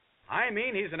I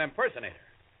mean, he's an impersonator.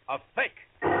 A fake.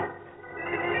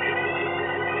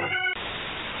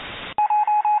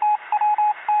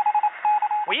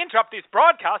 We interrupt this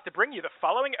broadcast to bring you the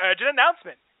following urgent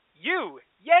announcement. You,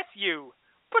 yes you,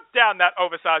 put down that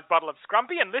oversized bottle of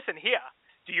Scrumpy and listen here.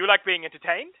 Do you like being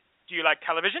entertained? Do you like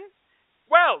television?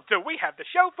 Well, do we have the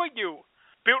show for you.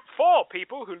 Built for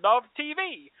people who love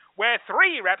TV, where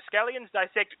 3 rapscallions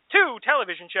dissect 2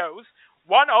 television shows,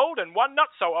 one old and one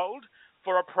not so old,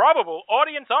 for a probable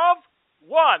audience of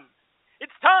 1.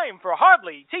 It's time for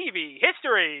Hardly TV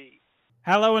History.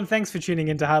 Hello and thanks for tuning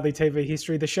into Hardly TV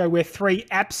History, the show where 3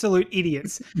 absolute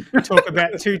idiots talk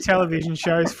about 2 television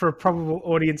shows for a probable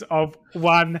audience of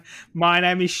 1. My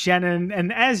name is Shannon,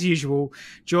 and as usual,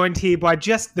 joined here by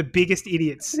just the biggest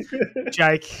idiots,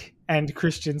 Jake and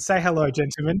Christian. Say hello,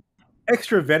 gentlemen.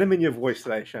 Extra venom in your voice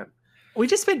today, Shannon. We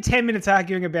just spent 10 minutes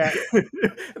arguing about...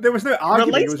 There was no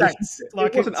arguing.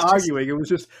 It wasn't arguing. It was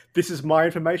just, this is my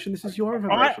information, this is your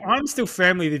information. I'm still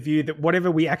firmly of the view that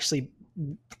whatever we actually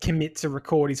commit to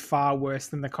record is far worse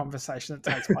than the conversation that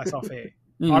takes place off air.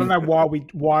 I don't know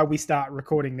why we start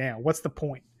recording now. What's the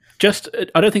point?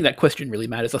 I don't think that question really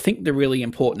matters. I think the really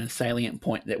important and salient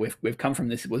point that we've come from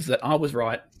this was that I was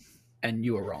right and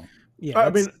you were wrong. Yeah,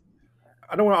 let's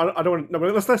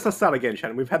start again,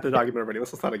 Shannon. We've had the argument already.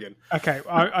 Let's start again. Okay,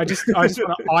 I just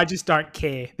don't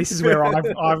care. This is where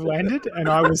I've landed, and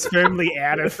I was firmly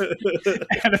out of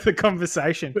the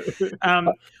conversation.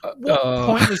 What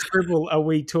pointless dribble are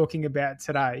we talking about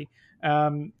today?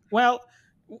 Well,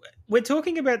 we're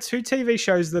talking about 2 TV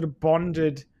shows that are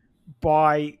bonded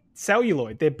by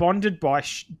celluloid. They're bonded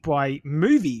by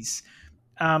movies,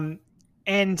 and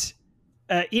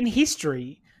in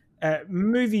history.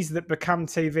 Movies that become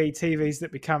TV, TVs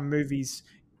that become movies,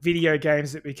 video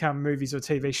games that become movies or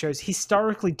TV shows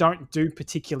historically don't do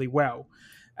particularly well.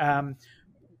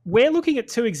 We're looking at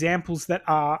 2 examples that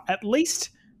are, at least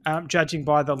judging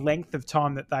by the length of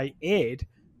time that they aired,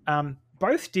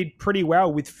 both did pretty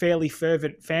well with fairly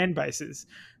fervent fan bases.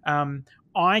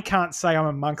 I can't say I'm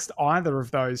amongst either of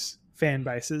those fan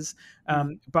bases,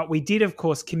 but we did, of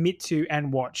course, commit to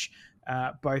and watch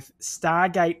both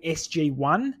Stargate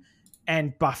SG-1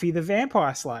 and Buffy the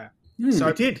Vampire Slayer. So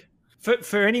I did.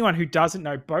 For anyone who doesn't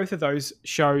know, both of those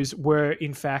shows were,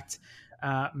 in fact,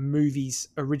 movies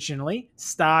originally.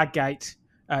 Stargate,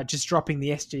 just dropping the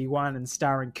SG-1 and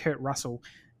starring Kurt Russell.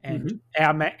 And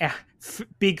our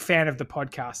big fan of the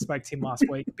podcast, spoke to him last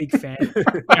week, big fan,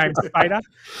 James Spader.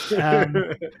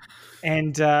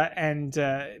 And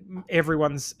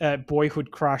everyone's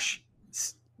boyhood crush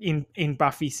in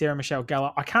Buffy, Sarah Michelle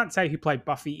Gellar. I can't say who played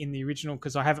Buffy in the original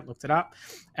because I haven't looked it up,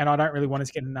 and I don't really want us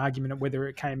to get an argument of whether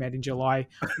it came out in July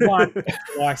 1 or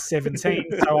July 17.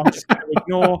 So I'm just going to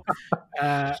ignore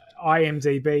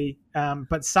IMDb.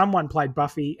 But someone played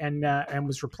Buffy and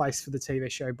was replaced for the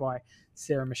TV show by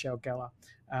Sarah Michelle Gellar.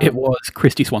 It was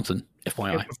Christy Swanson,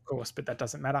 FYI. Of course, but that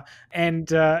doesn't matter.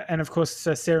 And of course,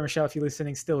 Sarah Michelle, if you're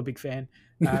listening, still a big fan.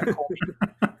 Call me.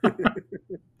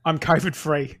 I'm COVID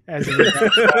free as of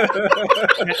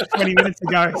 20 minutes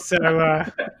ago, so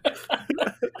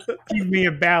give me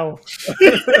a bell,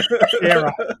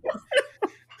 Sarah.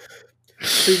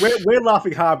 See, we're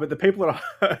laughing hard, but the people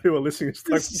who are listening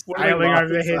are like sailing over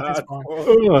their heads.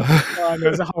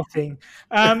 There's a whole thing.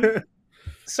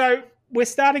 So we're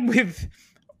starting with,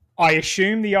 I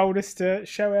assume, the oldest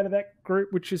show out of that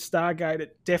group, which is Stargate.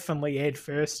 It definitely aired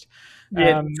first.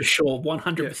 Yeah, for sure,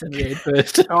 100% aired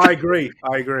first. I agree.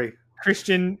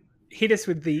 Christian, hit us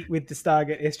with the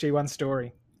Stargate SG-1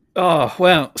 story. Oh,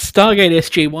 well, Stargate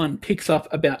SG-1 picks up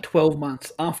about 12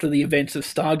 months after the events of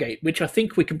Stargate, which I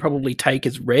think we can probably take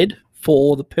as read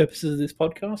for the purposes of this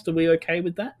podcast. Are we okay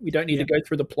with that? We don't need to go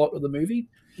through the plot of the movie?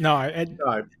 No, I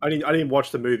didn't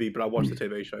watch the movie, but I watched the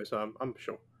TV show, so I'm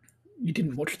sure. You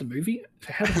didn't watch the movie?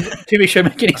 How does the TV show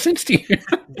make any sense to you?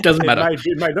 It doesn't matter.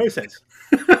 It made no sense.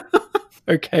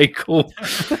 Okay, cool.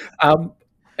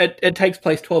 It takes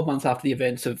place 12 months after the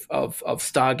events of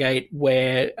Stargate,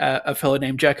 where a fellow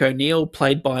named Jack O'Neill,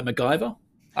 played by MacGyver,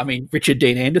 Richard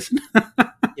Dean Anderson,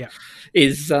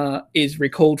 is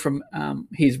recalled from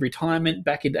his retirement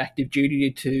back into active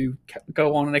duty to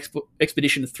go on an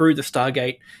expedition through the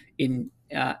Stargate in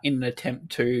an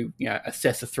attempt to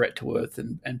assess a threat to Earth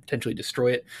and potentially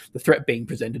destroy it. The threat being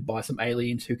presented by some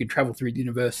aliens who can travel through the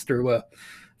universe through a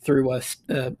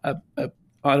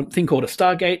thing called a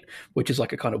Stargate, which is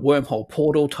like a kind of wormhole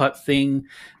portal type thing,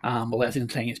 allows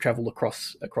instantaneous travel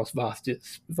across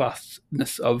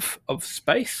vastness of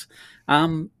space.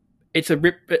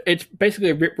 It's basically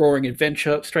a rip-roaring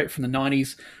adventure straight from the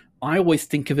 90s. I always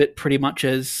think of it pretty much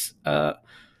as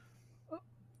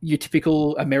your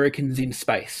typical Americans in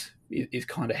space. is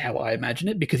kind of how I imagine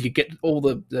it, because you get all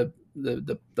the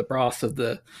brass of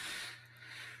the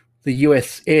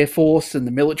US Air Force and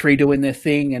the military doing their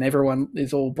thing, and everyone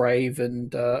is all brave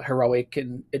and heroic,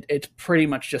 and it's pretty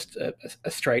much just a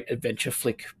straight adventure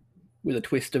flick with a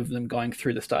twist of them going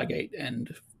through the Stargate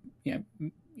and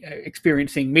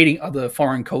meeting other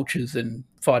foreign cultures and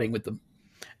fighting with them.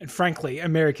 And frankly,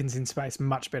 Americans in Space,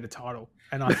 much better title.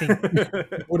 And I think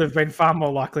would have been far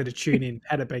more likely to tune in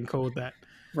had it been called that.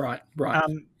 Right.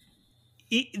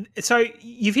 So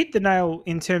you've hit the nail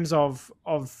in terms of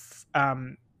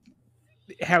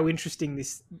how interesting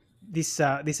this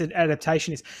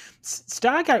adaptation is.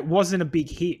 Stargate wasn't a big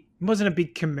hit. It wasn't a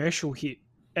big commercial hit,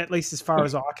 at least as far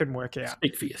as I can work out.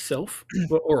 Speak for yourself.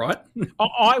 Well, all right.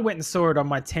 I went and saw it on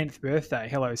my 10th birthday.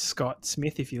 Hello, Scott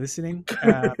Smith, if you're listening.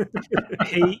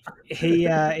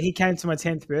 He came to my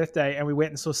 10th birthday, and we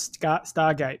went and saw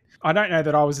Stargate. I don't know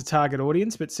that I was a target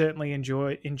audience, but certainly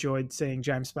enjoyed seeing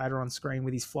James Spader on screen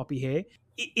with his floppy hair.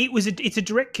 It's a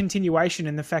direct continuation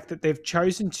in the fact that they've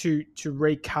chosen to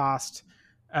recast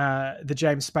the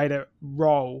James Spader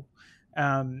role,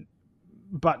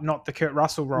 but not the Kurt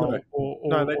Russell role.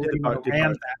 No, they did both.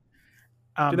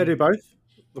 Did they do both?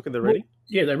 Look at the reading.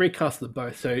 Yeah, they recast them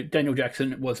both. So Daniel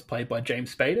Jackson was played by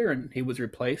James Spader, and he was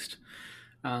replaced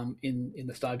in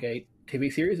the Stargate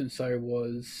TV series, and so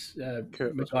was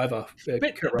MacGyver.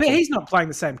 But he's not playing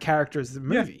the same character as the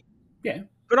movie. Yeah.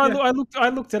 But I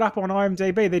looked it up on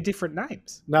IMDb. They're different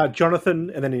names. No,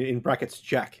 Jonathan, and then in brackets,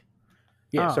 Jack.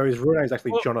 Yeah, so his real name is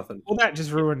actually Jonathan. Well, that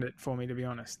just ruined it for me, to be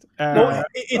honest.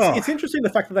 It's interesting the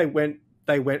fact that they went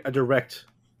a direct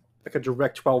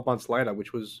 12 months later,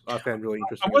 which was I found really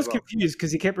interesting. I was confused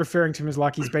because he kept referring to him as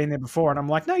like he's been there before, and I'm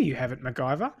like, no, you haven't,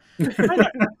 MacGyver.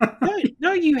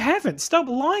 No, you haven't. Stop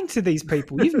lying to these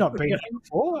people. You've not been here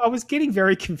before. I was getting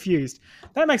very confused.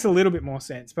 That makes a little bit more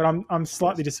sense, but I'm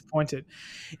slightly disappointed.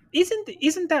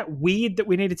 Isn't that weird that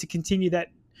we needed to continue that?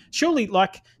 Surely,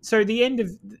 so the end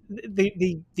of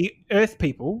the Earth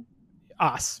people,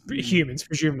 us humans,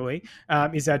 presumably,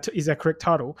 is our correct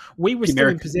title. We were still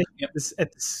in possession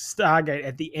at the Stargate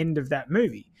at the end of that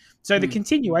movie. So the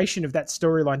continuation of that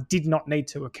storyline did not need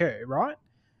to occur, right?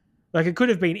 Like it could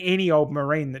have been any old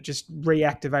Marine that just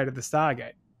reactivated the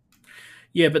Stargate.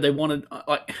 Yeah, but they wanted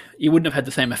you wouldn't have had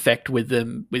the same effect with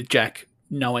Jack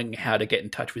knowing how to get in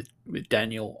touch with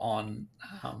Daniel on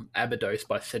Abydos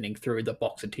by sending through the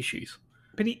box of tissues.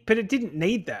 But it didn't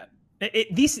need that.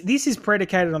 This is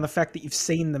predicated on the fact that you've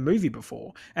seen the movie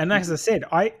before. And as I said,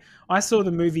 I saw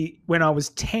the movie when I was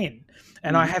 10,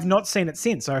 and I have not seen it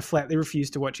since. I flatly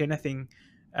refused to watch anything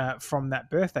from that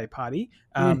birthday party.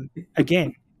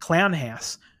 Again, Clown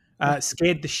House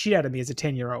scared the shit out of me as a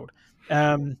 10-year-old.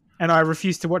 And I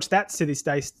refuse to watch that to this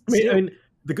day. I mean,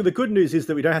 the good news is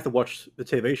that we don't have to watch the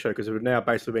TV show because we're now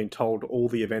basically being told all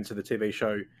the events of the TV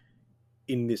show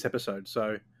in this episode.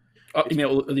 So, you mean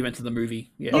all the events of the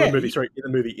movie? Yeah. The movie. Sorry,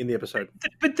 in the episode.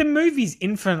 But the movie's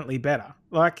infinitely better.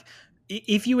 Like,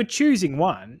 if you were choosing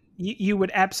one, you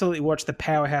would absolutely watch the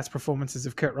powerhouse performances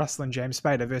of Kurt Russell and James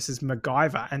Spader versus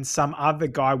MacGyver and some other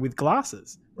guy with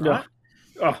glasses. Right?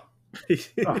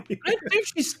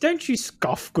 Don't you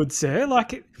scoff, good sir?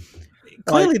 Like.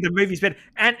 Clearly, the movie's better,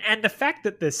 and the fact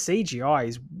that the CGI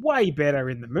is way better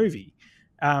in the movie.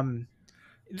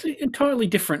 It's an entirely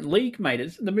different league,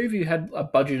 mate. The movie had a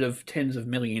budget of tens of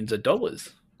millions of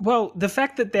dollars. Well, the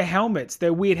fact that their helmets,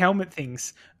 their weird helmet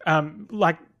things,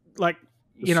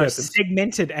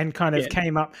 segmented and kind of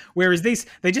came up, whereas they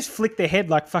just flick their head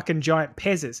like fucking giant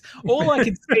pezzers. All I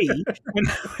could see when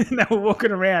they were walking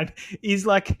around is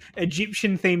like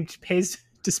Egyptian-themed Pez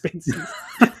dispensers.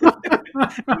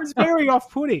 It was very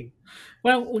off-putting.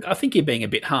 Well, look, I think you're being a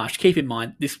bit harsh. Keep in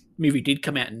mind, this movie did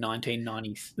come out in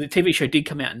 1990. The TV show did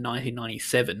come out in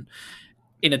 1997.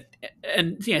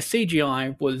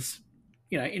 CGI was,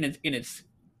 in its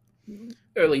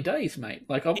early days, mate.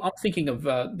 Like I'm thinking of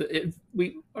I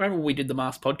remember when we did the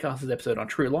Masked Podcasters episode on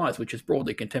True Lies, which is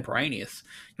broadly contemporaneous.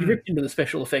 You ripped into the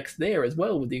special effects there as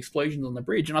well with the explosions on the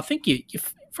bridge, and I think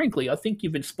frankly, I think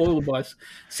you've been spoiled by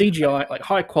CGI, like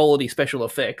high quality special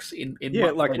effects in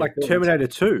like Terminator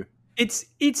 2.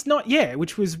 It's not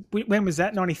which was, when was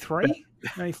that? 93,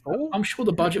 94? I'm sure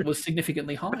the budget was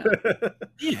significantly higher.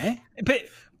 Yeah, but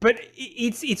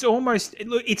it's almost,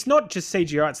 it's not just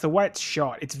CGI, it's the way it's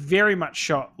shot. It's very much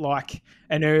shot like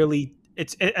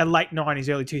it's a late 90s,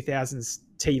 early 2000s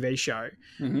TV show.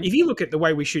 Mm-hmm. If you look at the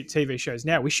way we shoot TV shows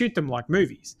now, we shoot them like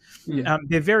movies. Yeah.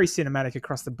 They're very cinematic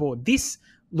across the board. This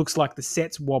looks like the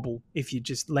sets wobble if you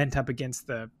just leant up against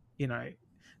the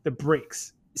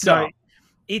bricks. So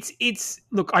it's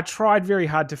look, I tried very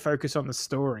hard to focus on the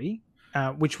story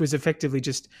which was effectively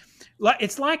just like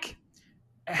it's like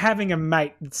having a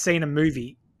mate that's seen a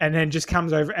movie and then just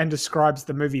comes over and describes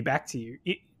the movie back to you.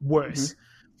 Worse.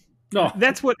 No,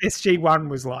 That's what SG1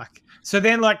 was like. So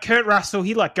then, like Kurt Russell,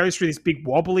 he like goes through this big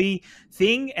wobbly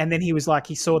thing, and then he was like,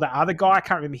 he saw the other guy. I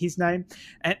can't remember his name,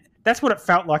 and that's what it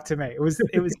felt like to me. It was,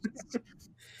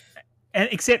 and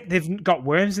except they've got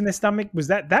worms in their stomach. Was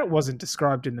that wasn't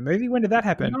described in the movie? When did that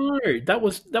happen? no, that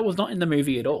was not in the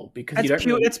movie at all because you don't. That's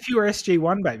pure. Really, That's pure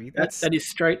SG1, baby. that is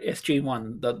straight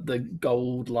SG1. The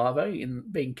gold larvae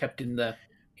being kept in the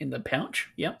pouch.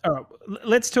 Yeah. All right,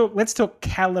 let's talk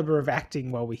caliber of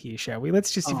acting while we're here, shall we?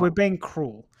 Let's just if we're being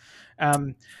cruel.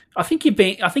 I think you're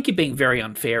being very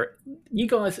unfair. You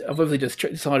guys have obviously just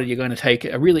decided you're going to take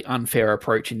a really unfair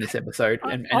approach in this episode.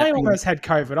 And I almost had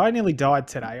COVID. I nearly died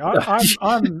today.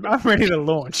 I'm ready to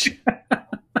launch.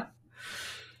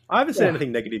 I haven't said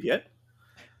anything negative yet.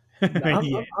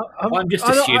 I'm just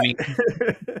assuming.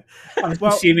 I'm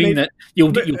Well, assuming that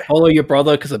you'll follow your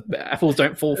brother because apples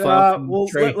don't fall far from the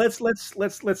tree.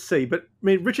 Let's see. But I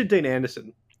mean, Richard Dean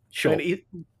Anderson, Sure.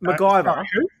 MacGyver.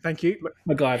 Thank you.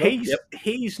 MacGyver.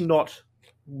 He's not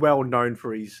well known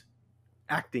for his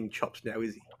acting chops now,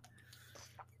 is he?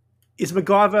 Is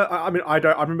MacGyver? I mean, I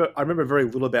remember very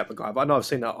little about MacGyver. I know I've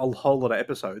seen a whole lot of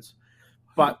episodes,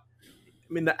 but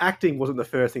I mean, the acting wasn't the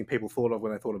first thing people thought of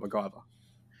when they thought of MacGyver.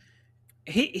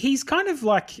 He's kind of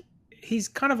like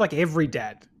every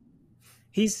dad.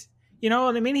 He's, you know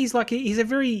what I mean? He's a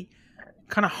very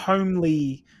kind of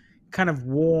homely, kind of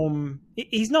warm.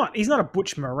 He's not a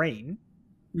butch marine.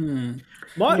 My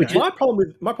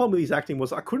problem with his acting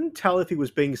was I couldn't tell if he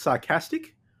was being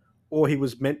sarcastic or he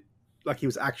was meant like he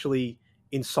was actually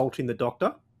insulting the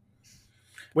doctor.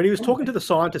 When he was talking to the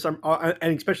scientist, and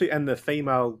the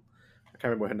female, I can't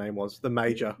remember what her name was, the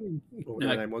major, or what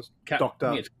her name was,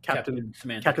 Captain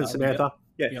Samantha.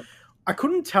 Yeah. Yep. I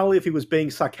couldn't tell if he was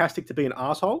being sarcastic to be an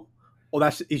asshole, or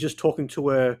he's just talking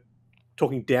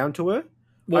down to her.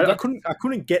 Well, I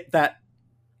couldn't get that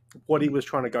what he was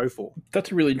trying to go for.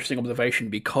 That's a really interesting observation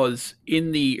because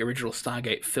in the original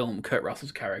Stargate film, Kurt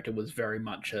Russell's character was very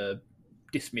much a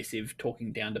dismissive,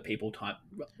 talking down to people type,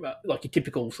 like a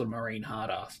typical sort of marine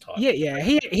hard ass type. Yeah.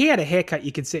 He had a haircut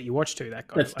you could set your watch to. That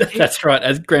guy. That's right,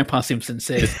 as Grandpa Simpson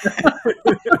says.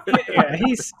 Yeah,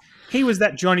 he was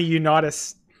that Johnny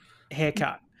Unitas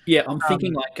haircut. Yeah, I'm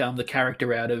thinking like the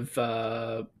character out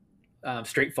of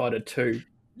Street Fighter 2.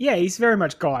 Yeah, he's very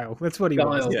much Guile. That's what he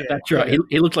was. Yeah, that's right.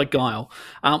 He looked like Guile.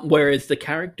 Whereas the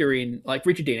character in like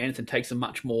Richard Dean Anderson takes a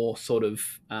much more sort of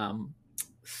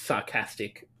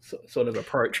sarcastic sort of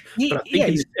approach.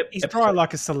 He's dry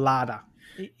like a salada.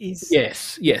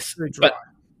 Yes. Very dry.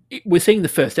 But we're seeing the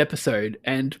first episode,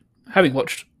 and having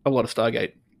watched a lot of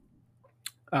Stargate,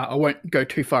 I won't go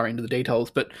too far into the details,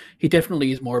 but he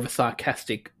definitely is more of a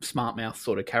sarcastic, smart mouth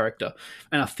sort of character.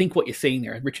 And I think what you're seeing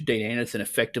there is Richard Dean Anderson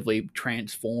effectively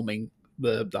transforming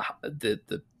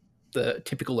the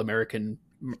typical American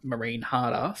Marine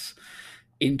hard ass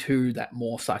into that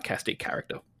more sarcastic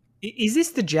character. Is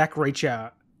this the Jack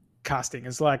Reacher casting?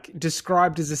 Is like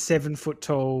described as a 7 foot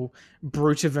tall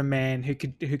brute of a man who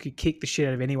could kick the shit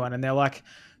out of anyone, and they're like,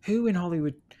 who in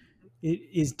Hollywood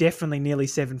is definitely nearly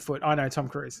 7 foot? I know, Tom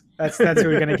Cruise. That's who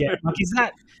we're going to get. Like, is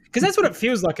that because that's what it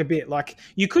feels like a bit. Like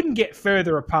you couldn't get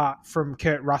further apart from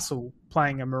Kurt Russell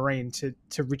playing a Marine to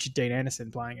Richard Dean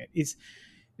Anderson playing it.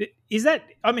 Is that?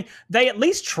 I mean, they at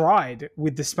least tried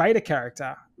with the Spader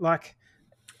character. Like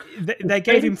they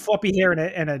gave him floppy hair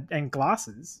and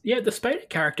glasses. Yeah, the Spader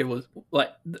character was like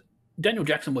Daniel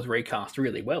Jackson was recast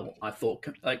really well. I thought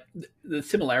like the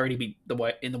similarity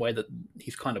in the way that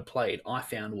he's kind of played, I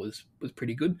found was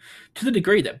pretty good, to the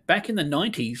degree that back in the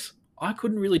 90s, I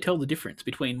couldn't really tell the difference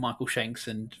between Michael Shanks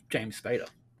and James Spader.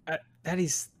 That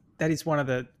is one of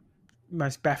the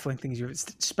most baffling things you've.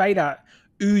 Spader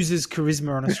oozes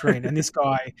charisma on a screen, and this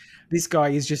guy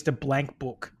is just a blank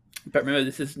book. But remember,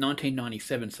 this is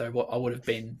 1997, so what I would have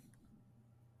been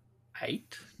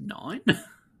 8, 9.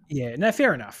 Yeah, no,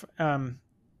 fair enough. That's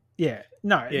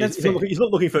fair. He's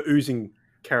not looking for oozing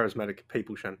charismatic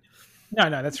people, Shan. No,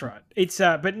 that's right. It's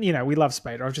but you know, we love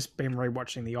Spader. I've just been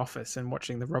rewatching The Office and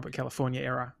watching the Robert California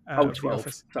era. 12. The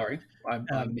Office. Sorry, I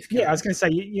miscounted. Yeah, I was going to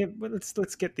say, well,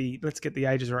 let's get the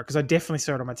ages right, because I definitely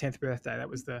saw it on my 10th birthday. That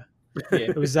was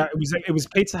it was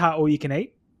Pizza Hut all you can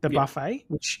eat, the buffet.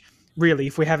 Which really,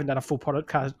 if we haven't done a full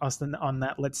podcast on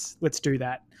that, let's do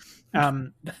that.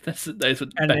 Those were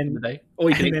back in the day. Or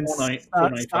you can eat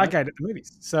Stargate at the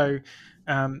movies. So,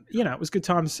 it was good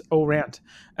times all round.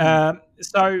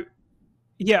 So,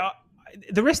 yeah,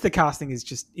 the rest of the casting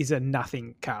is a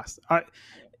nothing cast.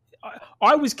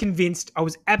 I was convinced. I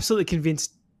was absolutely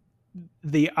convinced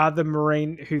the other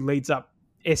Marine who leads up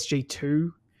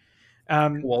SG2.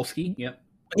 Kowalski, yep.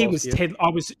 He was Ted. I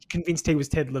was convinced he was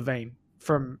Ted Levine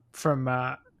from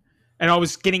and I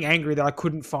was getting angry that I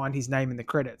couldn't find his name in the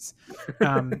credits.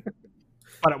 But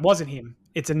it wasn't him.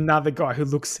 It's another guy who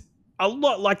looks a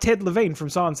lot like Ted Levine from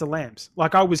Silence of the Lambs.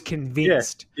 Like, I was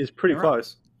convinced. Yeah, it's pretty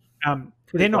close.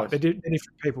 They're not. They're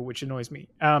different people, which annoys me.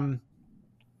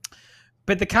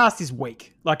 But the cast is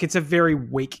weak. Like, it's a very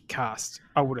weak cast,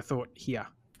 I would have thought, here.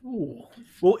 Ooh.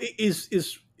 Well, is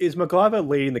MacGyver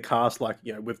leading the cast? Like,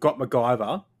 we've got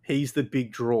MacGyver. He's the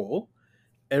big draw.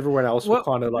 Everyone else will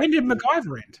kind of like... When did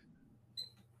MacGyver end?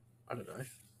 I don't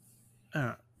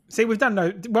know. See, we've done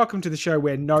no... Welcome to the show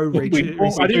where no reach...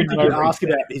 I didn't think you'd ask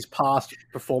about his past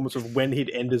performance of when he'd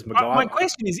end as MacGyver. My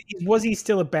question is, was he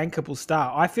still a bankable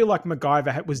star? I feel like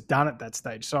MacGyver was done at that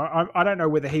stage. So I don't know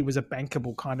whether he was a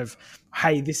bankable kind of,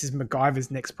 hey, this is MacGyver's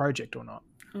next project or not.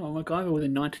 Oh, MacGyver was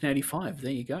in 1985. There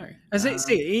you go.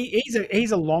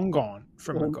 He's a long gone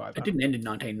from MacGyver. It didn't end in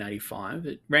 1985.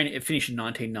 It finished in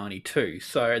 1992.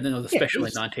 So, and then there was a special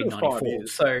in 1994.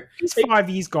 So he's 5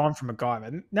 years gone from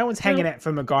MacGyver. No one's hanging out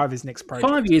for MacGyver's next project.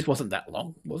 5 years wasn't that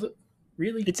long, was it?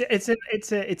 Really?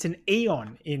 It's an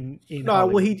eon in. No,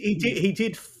 Hollywood. well, he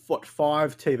did what,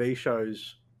 5 TV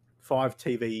shows, 5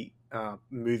 TV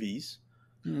movies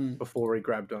before he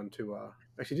grabbed onto.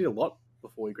 Actually, did a lot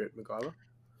before he grabbed MacGyver.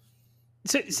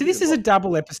 So this is a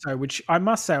double episode, which I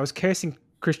must say I was cursing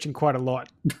Christian quite a lot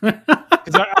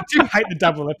because I do hate the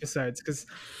double episodes because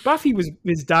Buffy was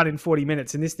done in 40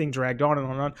 minutes and this thing dragged on and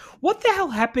on and on. What the hell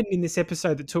happened in this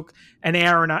episode that took an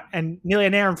hour and nearly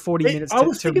an hour and 40 minutes? I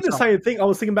was thinking the same thing. I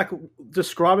was thinking back,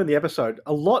 describing the episode.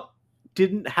 A lot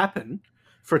didn't happen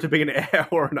for it to be an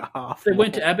hour and a half. They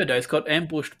went to Abydos, got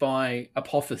ambushed by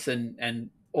Apophis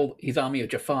and all his army of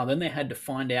Jafar. Then they had to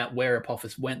find out where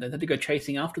Apophis went. They had to go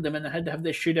chasing after them, and they had to have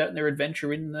their shootout and their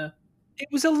adventure in the... It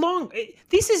was a long...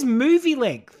 This is movie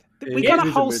length. We got a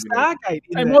whole Stargate.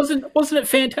 And wasn't it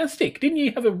fantastic? Didn't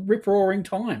you have a rip-roaring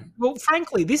time? Well,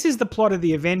 frankly, this is the plot of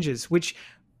the Avengers, which,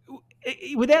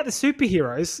 without the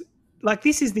superheroes, like,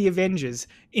 this is the Avengers.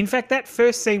 In fact, that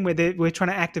first scene where we're trying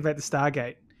to activate the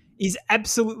Stargate is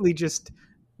absolutely just...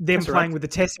 them playing with the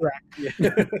Tesseract.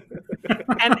 Yeah.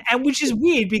 and which is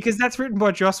weird because that's written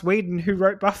by Joss Whedon, who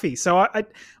wrote Buffy. So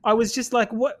I was just like,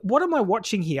 what am I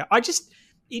watching here?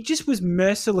 It just was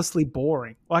mercilessly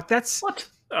boring. Like, that's what?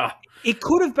 It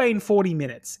could have been 40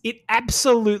 minutes. It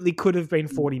absolutely could have been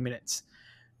 40 minutes.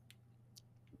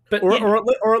 But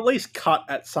or at least cut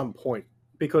at some point,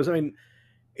 because I mean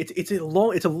it's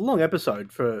a long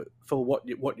episode for what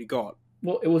you got.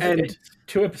 Well, it was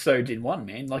 2 episodes in one,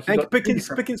 man. Like, but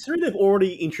considering they've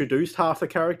already introduced half the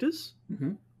characters,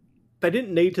 they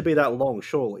didn't need to be that long.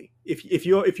 Surely, if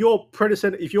you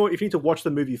need to watch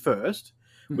the movie first,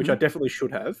 which I definitely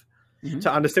should have,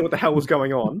 to understand what the hell was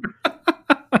going on.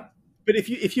 But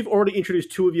if you've already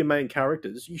introduced 2 of your main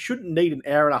characters, you shouldn't need an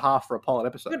hour and a half for a pilot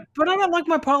episode. But I don't like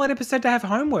my pilot episode to have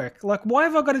homework. Like, why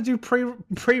have I got to do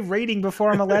pre-reading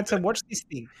before I'm allowed to watch this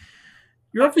thing?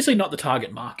 You're obviously not the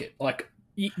target market. Like,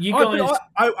 you guys...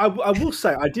 I will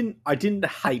say I didn't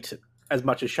hate it as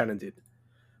much as Shannon did.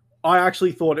 I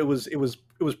actually thought it was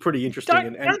pretty interesting.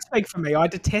 Don't speak for me. I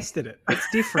detested it. It's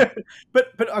different.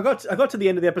 but I got to the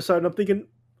end of the episode and I'm thinking,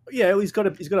 yeah, he's got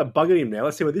a bug in him now.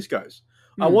 Let's see where this goes.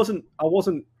 I wasn't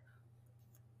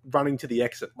running to the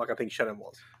exit like I think Shannon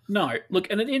was. No, look,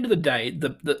 and at the end of the day,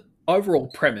 the overall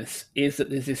premise is that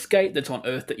there's this gate that's on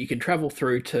Earth that you can travel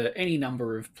through to any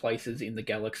number of places in the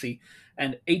galaxy,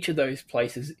 and each of those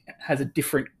places has a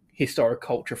different historic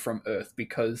culture from Earth,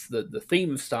 because the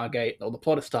theme of Stargate, or the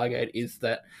plot of Stargate, is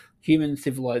that human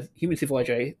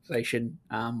civilization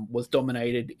was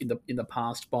dominated in the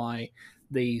past by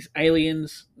these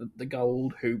aliens, the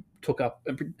Gold, who took up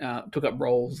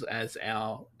roles as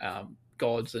our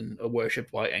gods and are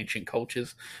worshipped by ancient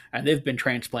cultures, and they've been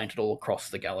transplanted all across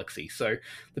the galaxy. So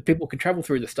the people can travel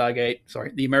through the Stargate.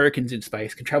 The Americans in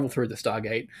space can travel through the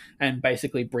Stargate and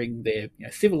basically bring their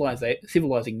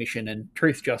civilizing mission and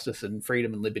truth, justice, and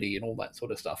freedom and liberty and all that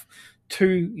sort of stuff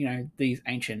to these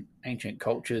ancient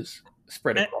cultures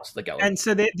spread across the galaxy. And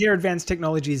so their advanced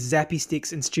technology is zappy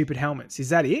sticks and stupid helmets. Is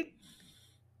that it?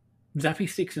 Zappy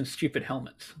sticks and stupid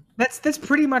helmets. That's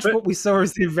pretty much what we saw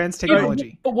as the advanced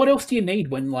technology. But what else do you need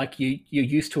when you're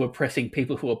used to oppressing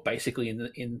people who are basically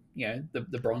in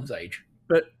the Bronze Age?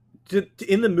 But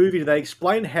in the movie, do they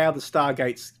explain how the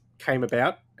Stargates came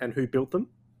about and who built them?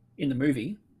 In the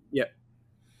movie? Yeah.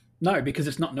 No, because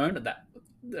it's not known at that.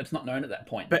 It's not known at that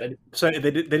point. So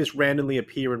they just randomly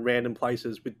appear in random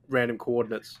places with random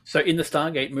coordinates. So in the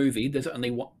Stargate movie, there's the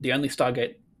only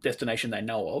Stargate destination they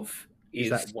know of is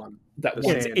that one. That The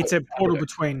one. Yeah, sand. it's a portal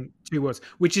between two worlds,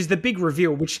 which is the big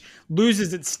reveal, which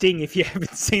loses its sting if you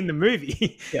haven't seen the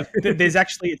movie. Yeah. There's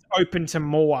actually, it's open to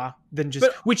more than just,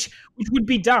 which would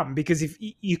be dumb, because if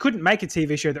you couldn't make a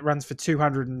TV show that runs for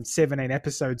 217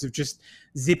 episodes of just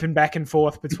zipping back and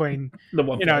forth between, The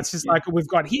one. it's just like, we've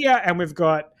got here and we've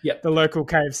got Yep. the local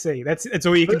KFC. That's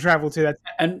all you can travel to. That's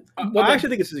And I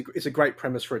actually think it's a great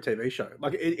premise for a TV show.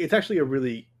 Like it's actually a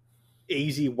really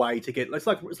easy way to get. It's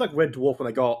like Red Dwarf when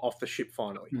they go off the ship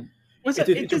finally. It's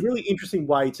a really interesting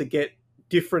way to get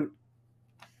different,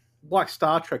 like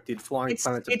Star Trek did, flying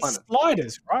planet to planet. It's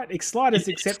sliders, right? It's sliders, It's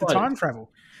except sliders. the time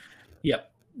travel.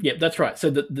 Yep, that's right. So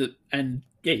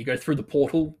you go through the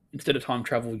portal instead of time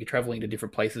travel. You're traveling to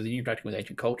different places and you're interacting with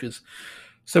ancient cultures.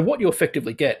 So what you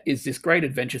effectively get is this great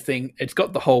adventure thing. It's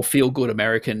got the whole feel-good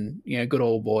American, good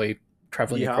old boy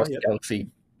traveling across the galaxy,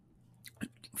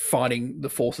 fighting the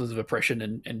forces of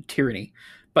oppression and tyranny.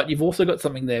 But you've also got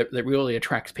something there that really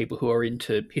attracts people who are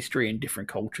into history and different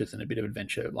cultures and a bit of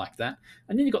adventure like that.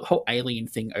 And then you've got the whole alien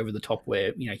thing over the top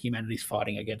where, humanity's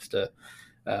fighting against a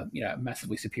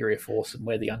massively superior force, and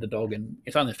we're the underdog. And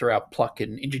it's only through our pluck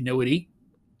and ingenuity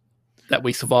that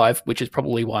we survive, which is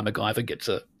probably why MacGyver gets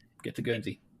a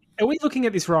Guernsey. Are we looking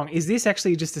at this wrong? Is this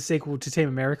actually just a sequel to Team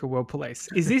America World Police?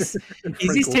 Is this cool.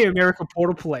 Team America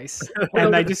Portal Police?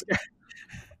 And they just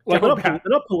Like they're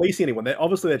not policing anyone. They're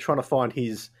trying to find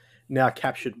his now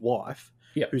captured wife,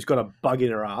 who's got a bug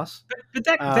in her ass. But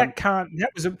that can't. That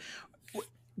was a.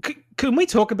 Can we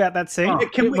talk about that scene?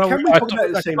 Can we talk about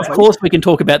that scene? Of course, we can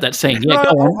talk about that scene. Yeah, go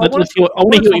on. I want to hear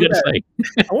what you're going to say.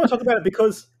 I want to talk about it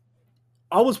because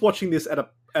I was watching this at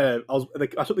I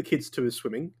took the kids to a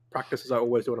swimming practice, as I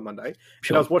always do on a Monday,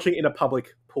 and I was watching in a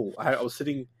public pool. I was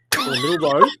sitting in the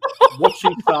middle row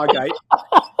watching Stargate,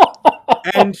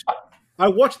 and I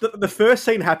watched the first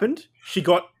scene happened. She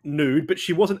got nude, but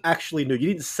she wasn't actually nude. You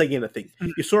didn't see anything.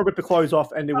 You saw her rip the clothes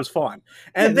off, and it was fine.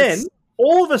 And then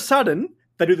all of a sudden,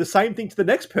 they do the same thing to the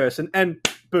next person, and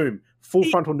boom, full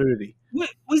frontal nudity.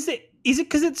 Was it? Is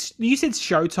it because you said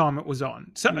Showtime it was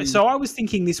on? So I was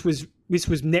thinking this was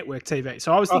network TV.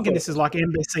 So I was thinking this is like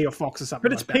NBC or Fox or something.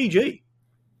 But it's PG.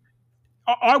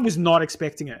 I was not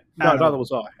expecting it. No, neither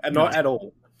was I, and not at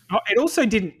all. It also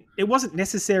didn't. It wasn't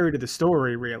necessary to the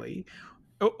story, really.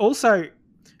 Also,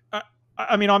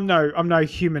 I mean, I'm no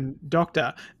human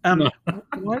doctor.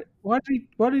 Why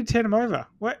did he turn him over?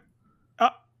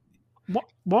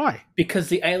 Why? Because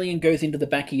the alien goes into the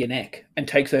back of your neck and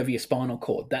takes over your spinal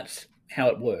cord. That's how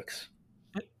it works.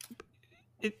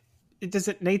 Does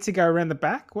it need to go around the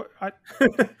back? Well,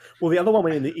 the other one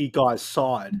went in the guy's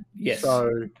side. Yes. So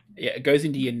yeah, it goes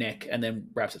into your neck and then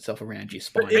wraps itself around your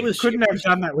spine. It couldn't have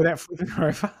done that without flipping her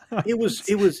over. It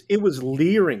was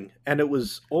leering, and it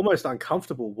was almost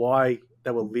uncomfortable why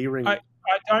they were leering.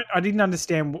 I didn't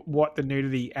understand what the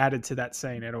nudity added to that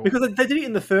scene at all. Because they did it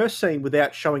in the first scene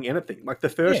without showing anything. Like the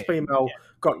first female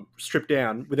got stripped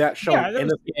down without showing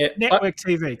anything. Network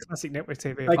TV, classic network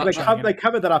TV. They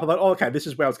covered that up. I thought, okay, this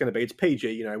is where it's going to be. It's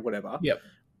PG, whatever. Yep.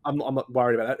 I'm not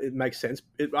worried about that. It makes sense.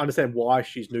 I understand why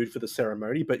she's nude for the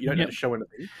ceremony, but you don't have to show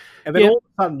anything. And then all of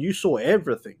a sudden, you saw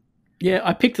everything. Yeah,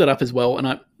 I picked that up as well,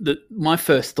 and my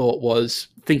first thought was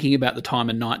thinking about the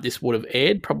time of night this would have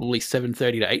aired, probably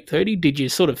 7:30 to 8:30. Did you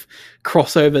sort of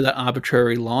cross over that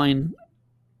arbitrary line?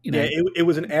 Yeah, it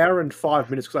was an hour and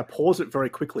 5 minutes because I paused it very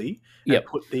quickly and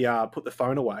put the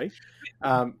phone away,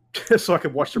 so I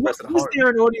could watch the rest at home. Was there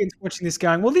an audience watching this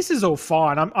going, well, this is all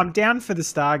fine. I'm down for the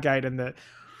Stargate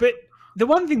but the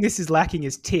one thing this is lacking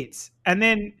is tits, and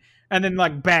then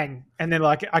like bang, and then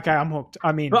like, okay, I'm hooked.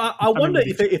 I mean, but I wonder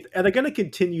if are they going to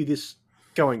continue this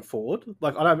going forward?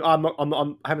 Like I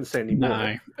haven't seen any more.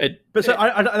 No,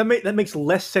 that makes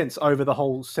less sense over the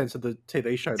whole sense of the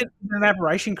TV show. It's an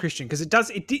aberration, Christian, because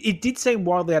it did seem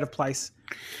wildly out of place.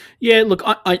 Yeah, look,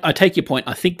 I take your point.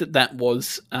 I think that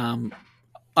was.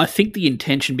 I think the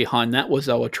intention behind that was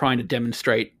they were trying to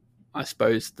demonstrate, I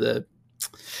suppose, the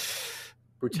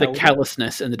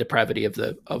callousness and the depravity of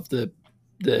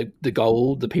the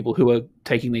goal, the people who are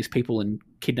taking these people and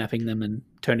kidnapping them and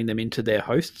turning them into their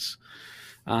hosts.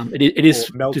 It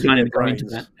is designed to go into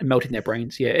that and melting their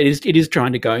brains. Yeah, it is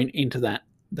trying to go into that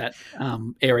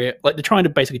area. Like they're trying to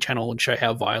basically channel and show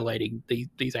how violating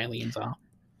these aliens are.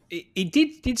 It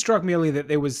did strike me earlier that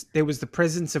there was the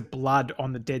presence of blood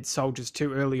on the dead soldiers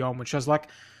too early on, which I was like,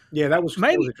 yeah, that was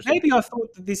maybe I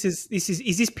thought that this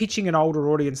is pitching an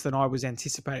older audience than I was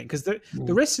anticipating, because the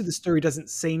rest of the story doesn't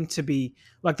seem to be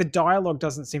like, the dialogue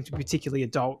doesn't seem to be particularly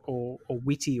adult or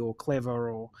witty or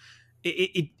clever, or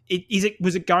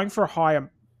was it going for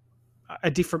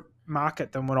a different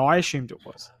market than what I assumed it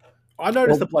was? I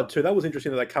noticed the blood too. That was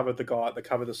interesting that they covered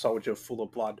the soldier full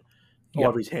of blood all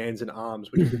over his hands and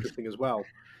arms, which is interesting as well.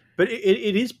 But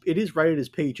it is rated as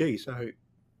PG, so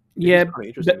yeah.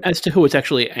 But as to who it's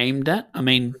actually aimed at, I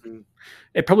mean,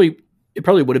 it probably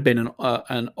would have been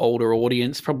an older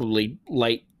audience, probably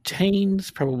late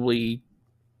teens, probably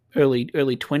early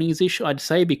 20s ish, I'd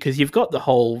say, because you've got the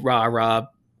whole rah,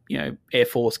 Air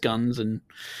Force guns and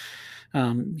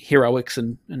heroics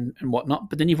and whatnot,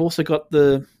 but then you've also got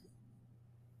the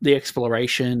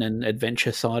exploration and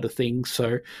adventure side of things.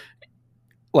 So,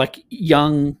 like,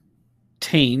 young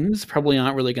teens probably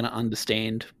aren't really going to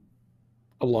understand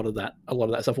a lot of that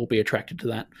stuff, will be attracted to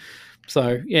that.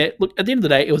 So, yeah, look, at the end of the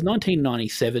day, it was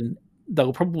 1997. They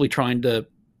were probably trying to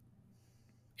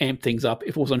amp things up.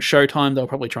 If it was on Showtime, they were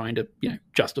probably trying to,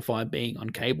 justify being on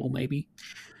cable, maybe.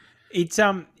 It's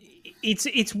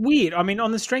weird. I mean,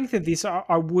 on the strength of this,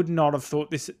 I would not have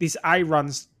thought this A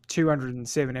runs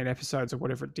 217 episodes or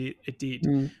whatever it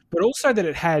did, but also that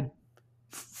it had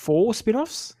 4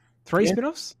 spin-offs, 3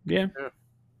 spin-offs. Yeah.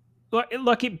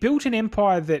 Like it built an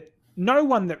empire that no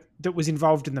one that was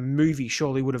involved in the movie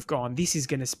surely would have gone, this is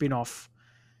going to spin off,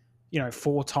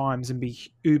 4 times and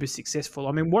be uber successful.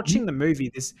 I mean, watching the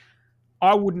movie,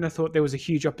 I wouldn't have thought there was a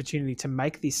huge opportunity to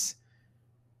make this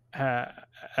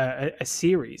a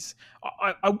series.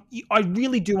 I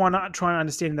really do want to try and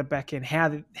understand in the back end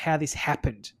how this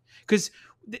happened, because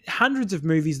hundreds of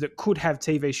movies that could have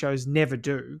TV shows never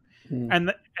do,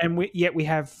 yet we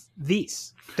have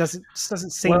this. Doesn't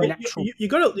seem natural. You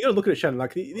got to look at it, Shannon.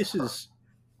 Like, this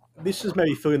is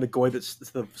maybe filling the void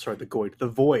the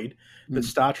void that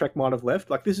Star Trek might have left.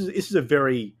 Like, this is a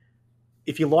very,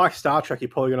 if you like Star Trek, you're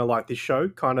probably going to like this show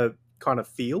kind of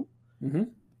feel. Mm-hmm.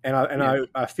 And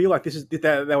I feel like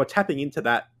they were tapping into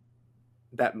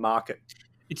that market.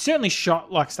 It's certainly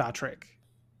shot like Star Trek.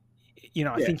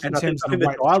 I think in terms of the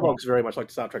dialogue's very much like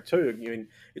Star Trek too. I mean,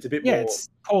 it's a bit more. It's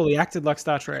poorly acted like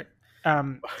Star Trek.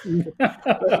 He's going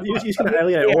to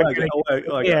alienate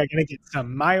going to get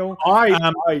some mail. I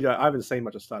haven't seen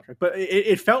much of Star Trek, but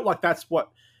it felt like that's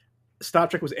what Star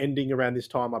Trek was ending around this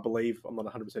time, I believe. I'm not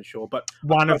 100% sure, but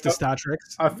one of the Star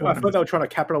Treks. I thought they were trying to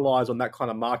capitalize on that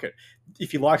kind of market.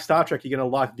 If you like Star Trek, you're going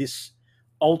to like this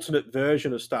alternate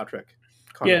version of Star Trek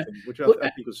kind of thing, which I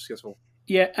think was successful.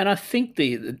 Yeah, and I think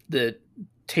the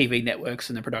TV networks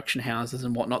and the production houses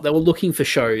and whatnot, they were looking for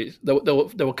shows. They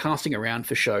were casting around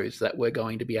for shows that were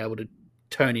going to be able to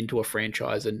turn into a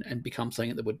franchise and become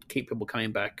something that would keep people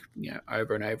coming back,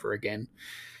 over and over again.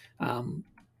 I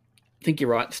think you're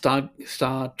right.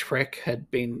 Star Trek had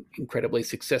been incredibly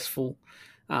successful.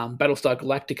 Battlestar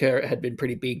Galactica had been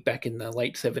pretty big back in the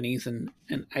late 70s and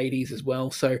 80s as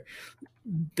well. So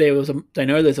they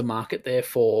know there's a market there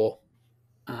for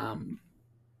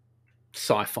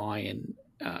sci-fi and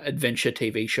adventure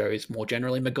TV shows more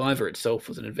generally. MacGyver itself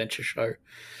was an adventure show.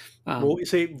 Well, you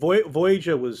see,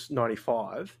 Voyager was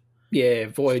 95. Yeah,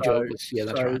 Voyager was. Yeah,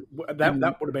 that's right.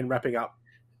 That would have been wrapping up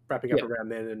around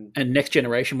then. And Next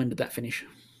Generation, when did that finish?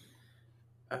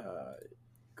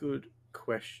 Good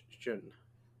question.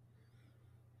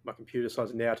 My computer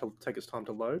decides now to take its time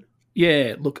to load.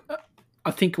 Yeah, look,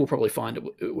 I think we'll probably find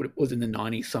it was in the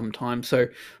 90s sometime. So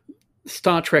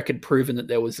Star Trek had proven that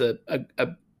there was a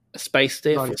space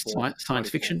there for science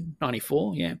fiction.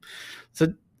 94, yeah.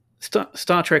 So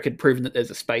Star Trek had proven that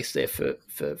there's a space there for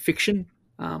fiction,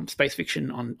 space fiction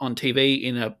on TV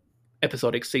in a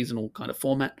episodic seasonal kind of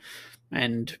format.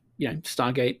 And,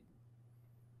 Stargate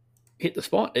hit the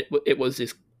spot. It was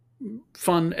this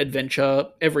fun adventure.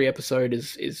 Every episode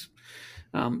is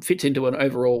fits into an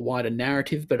overall wider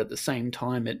narrative, but at the same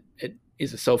time, it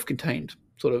is a self-contained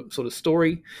sort of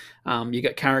story. You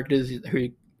got characters who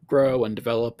grow and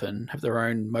develop and have their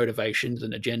own motivations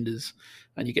and agendas,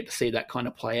 and you get to see that kind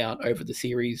of play out over the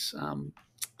series.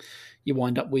 You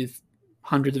wind up with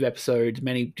hundreds of episodes,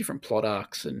 many different plot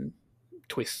arcs and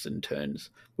twists and turns.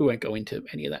 We won't go into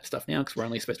any of that stuff now because we're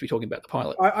only supposed to be talking about the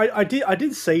pilot. I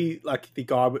did see like the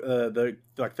guy, the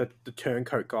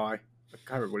turncoat guy. I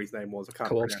can't remember what his name was. I can't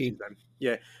pronounce his name.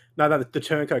 Yeah, no, the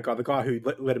turncoat guy, the guy who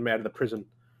let him out of the prison.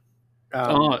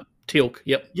 Teal'c.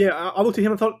 Yep. Yeah, I looked at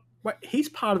him and thought, wait, he's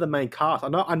part of the main cast.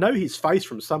 I know his face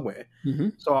from somewhere. Mm-hmm.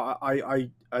 So I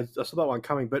saw that one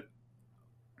coming, but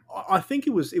I think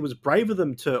it was brave of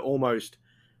them to almost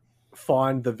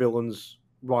find the villains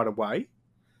right away.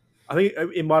 I think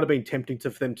it might have been tempting for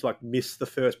them to like miss the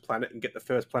first planet and get the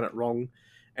first planet wrong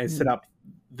and set up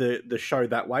the show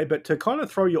that way. But to kind of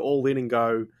throw you all in and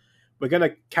go, we're going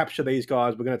to capture these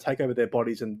guys, we're going to take over their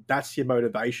bodies, and that's your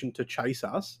motivation to chase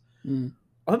us.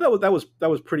 I thought that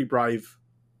was pretty brave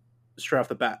straight off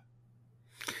the bat,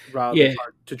 rather than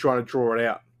to try to draw it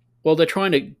out. Well, they're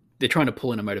trying to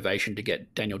pull in a motivation to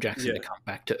get Daniel Jackson to Yeah. come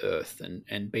back to Earth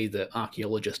and be the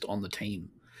archaeologist on the team.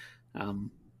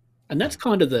 And that's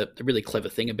kind of the really clever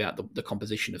thing about the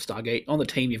composition of Stargate. On the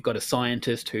team, you've got a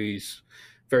scientist who's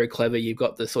very clever. You've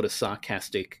got the sort of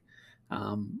sarcastic,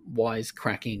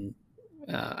 wisecracking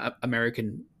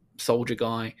American soldier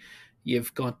guy.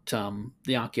 You've got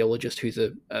the archaeologist who's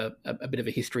a bit of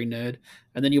a history nerd.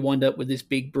 And then you wind up with this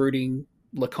big, brooding,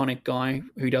 laconic guy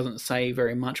who doesn't say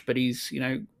very much, but he's,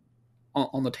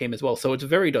 on the team as well. So it's a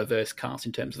very diverse cast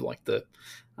in terms of like the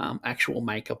actual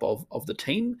makeup of the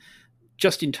team,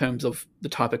 just in terms of the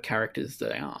type of characters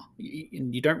they are.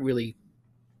 And you don't really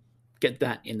get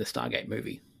that in the Stargate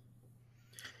movie.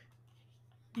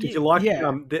 Did you like?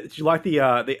 Did you like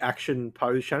the action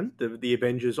pose, Shannon? The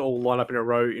Avengers all line up in a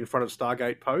row in front of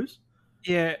Stargate pose.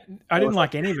 Yeah, I didn't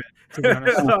like any of it, to be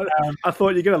honest. I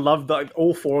thought you're going to love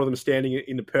all four of them standing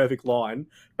in the perfect line,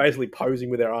 basically posing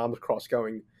with their arms crossed,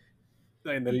 going,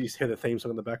 and then you just hear the theme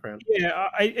song in the background. Yeah,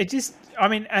 talking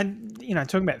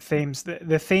about themes,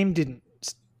 the theme didn't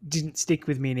stick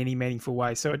with me in any meaningful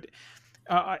way. So,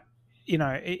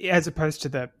 as opposed to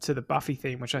the Buffy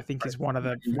theme, which I think is one of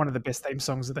the best theme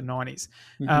songs of the 90s.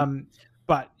 Mm-hmm.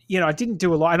 But I didn't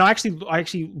do a lot, and I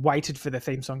actually waited for the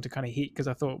theme song to kind of hit because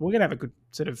I thought we're gonna have a good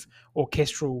sort of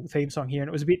orchestral theme song here, and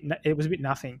it was a bit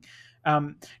nothing.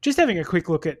 Just having a quick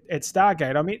look at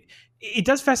Stargate, I mean, it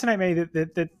does fascinate me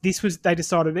that this was, they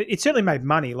decided it certainly made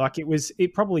money. Like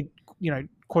it probably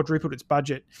quadrupled its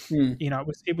budget.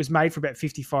 It was made for about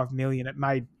 $55 million. It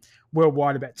made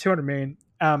worldwide about $200 million.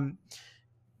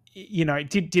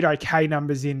 It did okay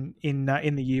numbers in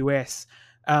the US.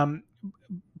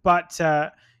 But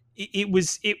it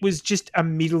was just a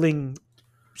middling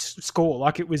score.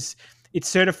 Like it's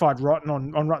certified rotten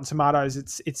on Rotten Tomatoes.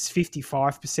 It's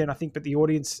 55%, I think, but the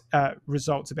audience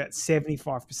results about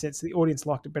 75%. So the audience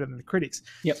liked it better than the critics.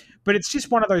 Yep. But it's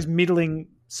just one of those middling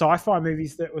sci-fi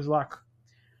movies that was like,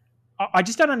 I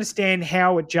just don't understand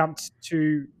how it jumped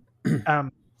to a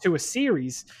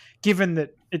series, given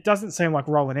that it doesn't seem like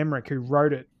Roland Emmerich, who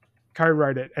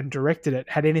co-wrote it, and directed it,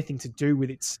 had anything to do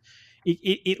with it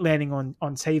landing on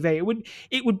TV.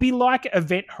 It would be like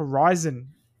Event Horizon,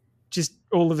 just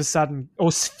all of a sudden,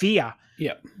 or Sphere,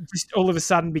 just all of a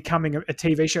sudden becoming a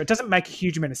TV show. It doesn't make a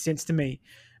huge amount of sense to me.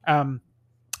 And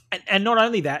not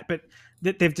only that, but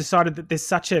that they've decided that there's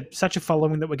such a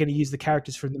following that we're going to use the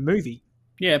characters from the movie,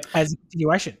 as a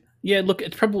continuation. Yeah, look,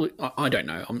 it's probably, I don't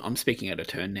know, I'm speaking out of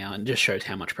turn now, and just shows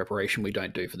how much preparation we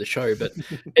don't do for the show, but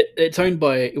it was owned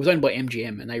by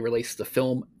MGM, and they released the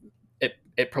film.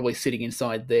 It probably sitting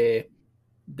inside their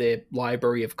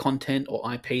library of content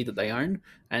or IP that they own,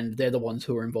 and they're the ones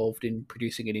who are involved in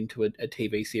producing it into a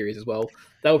TV series as well.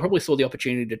 They probably saw the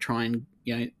opportunity to try and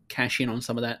cash in on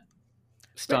some of that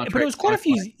Star Trek. But it was quite a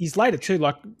few years later too.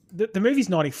 Like the movie's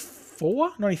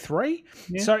 94, 93.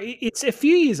 Yeah. So it's a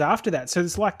few years after that. So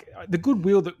it's like the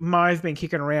goodwill that may have been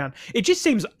kicking around. It just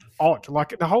seems odd.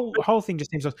 Like the whole thing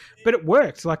just seems odd. But it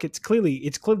worked. Like it's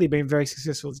clearly been very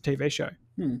successful as a TV show.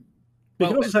 You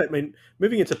can also say,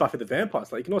 moving into Buffy the Vampire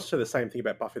Slayer, you can also say the same thing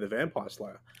about Buffy the Vampire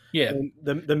Slayer. Yeah.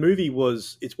 The movie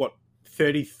was,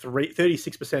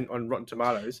 36% on Rotten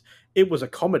Tomatoes. It was a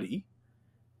comedy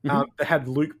that had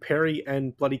Luke Perry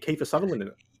and bloody Kiefer Sutherland in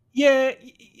it. Yeah,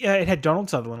 it had Donald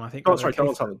Sutherland, I think. Oh, sorry,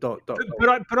 Donald Sutherland.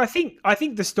 But I think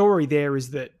the story there is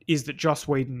that Joss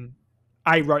Whedon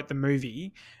wrote the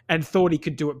movie and thought he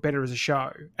could do it better as a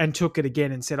show, and took it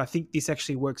again and said, I think this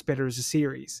actually works better as a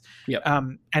series. Yep.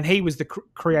 And he was the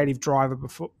creative driver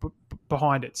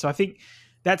behind it. So I think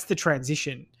that's the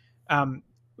transition.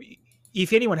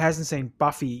 If anyone hasn't seen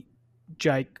Buffy,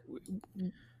 Jake,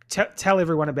 tell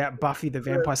everyone about Buffy the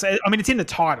Vampire Slayer. I mean, it's in the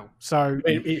title. So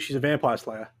she's a vampire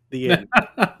slayer. The end.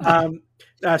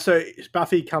 So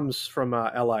Buffy comes from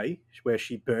LA, where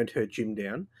she burnt her gym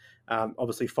down.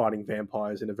 Obviously fighting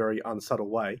vampires in a very unsubtle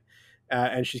way.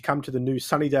 And she's come to the new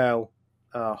Sunnydale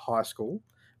High School,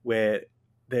 where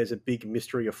there's a big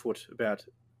mystery afoot about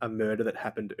a murder that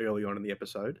happened early on in the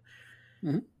episode.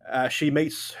 Mm-hmm. She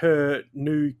meets her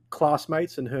new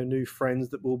classmates and her new friends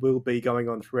that will be going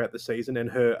on throughout the season, and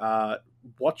her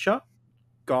watcher,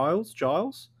 Giles.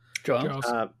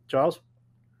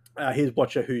 His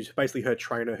watcher, who's basically her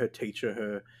trainer, her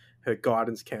teacher, her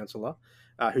guidance counselor.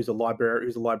 Who's a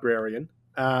librarian,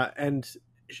 and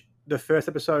the first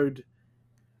episode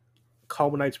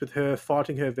culminates with her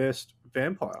fighting her first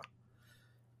vampire.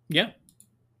 Yeah,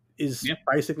 is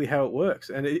basically how it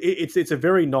works, and it's a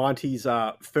very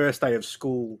 90s first day of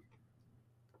school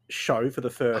show for the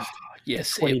first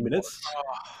 20 minutes.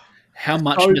 How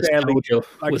much nostalgia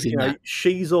was in that?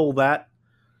 She's all that.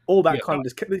 all that kind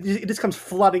of it just comes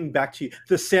flooding back to you.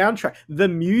 The soundtrack, the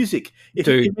music. If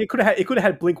it could have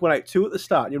had Blink-182 at the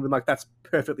start, and you'd be like, "That's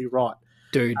perfectly right."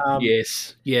 Dude,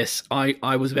 yes.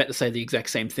 I was about to say the exact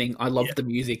same thing. I loved the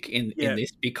music in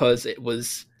this because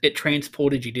it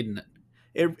transported you, didn't it?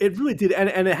 It really did,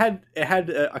 and it had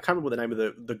I can't remember what the name of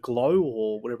the glow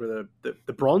or whatever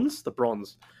the bronze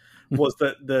was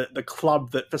the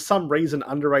club that for some reason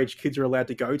underage kids are allowed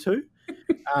to go to.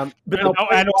 But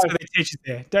and also the teachers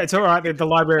there. It's all right. The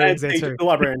librarians there too. The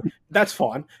librarian, that's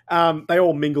fine. They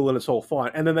all mingle and it's all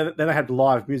fine. And then they had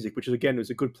live music, which is again was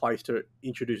a good place to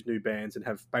introduce new bands and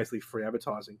have basically free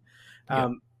advertising,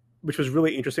 which was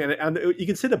really interesting. And you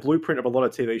can see the blueprint of a lot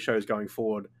of TV shows going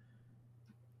forward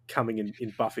coming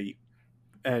in Buffy,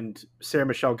 and Sarah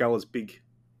Michelle Gellar's big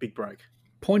break.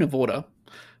 Point of order.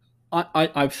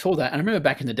 I saw that, and I remember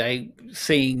back in the day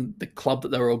seeing the club that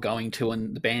they were all going to,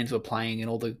 and the bands were playing, and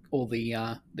all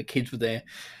the kids were there.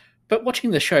 But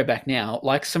watching the show back now,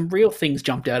 like some real things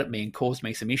jumped out at me and caused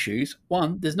me some issues.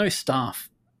 One, there's no staff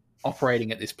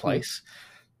operating at this place.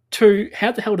 Two,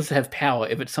 how the hell does it have power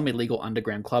if it's some illegal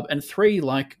underground club? And three,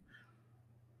 like,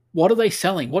 what are they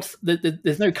selling?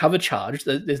 There's no cover charge.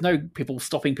 There's no people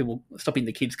stopping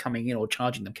the kids coming in or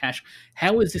charging them cash.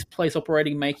 How is this place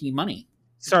operating, making money?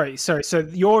 Sorry. So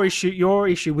your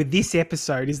issue with this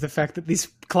episode is the fact that this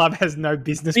club has no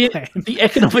business plan. The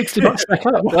economics do not stack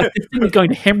up. Like, this thing is going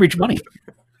to hemorrhage money.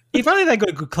 If only they got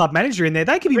a good club manager in there,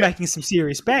 they could be making some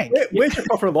serious bank. Where's your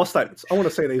profit and loss statements? I want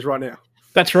to see these right now.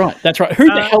 That's right. Who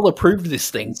the hell approved this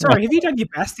thing? Sorry, have you done your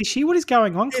best this year? What is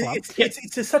going on, club?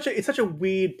 It's such a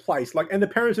weird place. Like, and the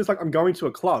parents is like, I'm going to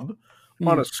a club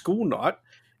on a school night.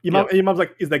 Your mum's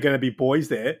like, is there going to be boys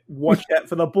there? Watch out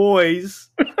for the boys.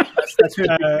 That's her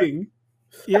big thing.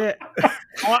 Yeah,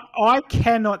 I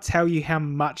cannot tell you how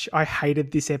much I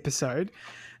hated this episode,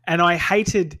 and I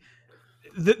hated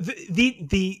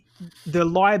the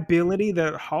liability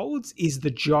that it holds is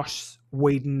the Joss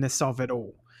Whedon-ness of it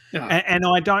all. Yeah. And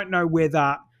I don't know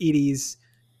whether it is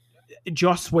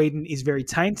Joss Whedon is very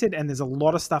tainted, and there's a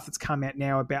lot of stuff that's come out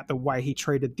now about the way he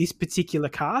treated this particular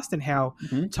cast and how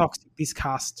toxic this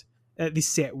cast, this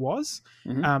set was,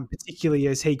 particularly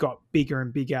as he got bigger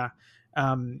and bigger.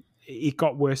 It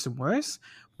got worse and worse.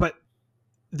 But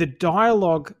the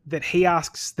dialogue that he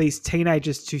asks these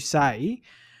teenagers to say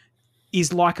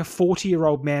is like a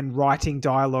 40-year-old man writing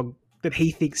dialogue that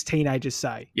he thinks teenagers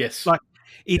say. Yes. Like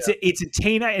it's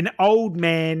an old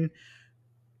man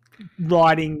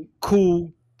writing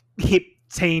cool, hip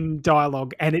teen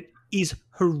dialogue, and it is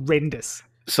horrendous.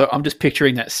 So I'm just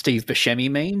picturing that Steve Buscemi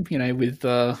meme, with,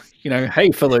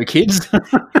 hey, fellow kids.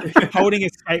 Holding a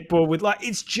skateboard with,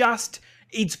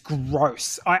 it's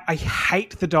gross. I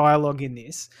hate the dialogue in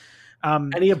this.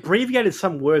 And he abbreviated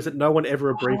some words that no one ever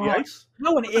abbreviates.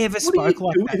 No one ever spoke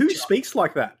like that. Who speaks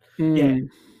like that? Yeah.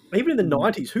 Even in the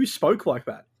 90s, who spoke like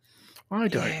that? I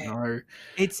don't know.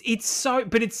 It's so,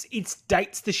 but it's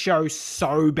dates the show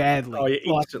so badly. Oh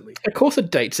yeah, instantly. Of course it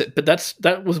dates it, but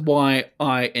that was why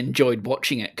I enjoyed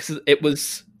watching it, because it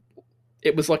was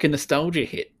like a nostalgia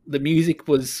hit. The music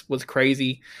was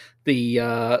crazy. The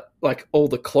all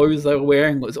the clothes they were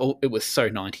wearing was so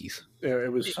 90s. Yeah,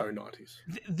 it was so 90s.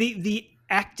 The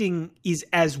acting is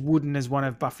as wooden as one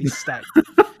of Buffy's steaks.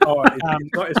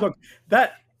 It's not.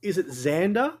 That is it.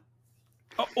 Xander.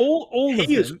 All of them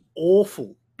is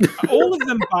awful. All of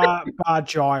them bar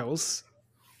Giles.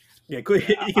 Yeah, good.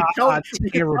 You can tell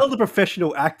the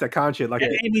professional actor, can't you? Like,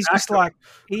 and he's just like,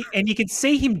 and you can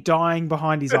see him dying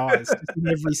behind his eyes in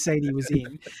every scene he was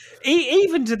in.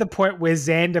 Even to the point where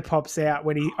Xander pops out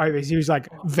when he was like,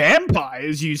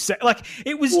 vampires, you say. Like,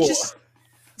 it was just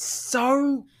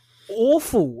so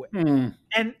awful. And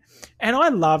I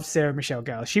love Sarah Michelle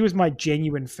Gellar. She was my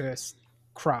genuine first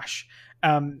crush.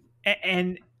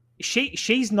 And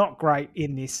she's not great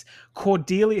in this.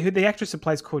 Cordelia, who the actress who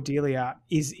plays Cordelia,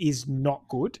 is not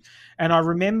good. And I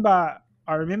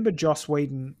remember Joss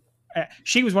Whedon.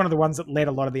 She was one of the ones that led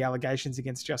a lot of the allegations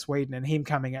against Joss Whedon, and him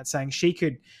coming out saying she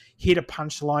could hit a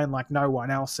punchline like no one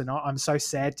else. And I'm so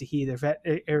sad to hear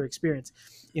her experience.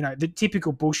 The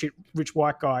typical bullshit rich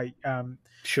white guy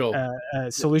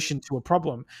solution to a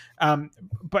problem.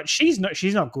 But she's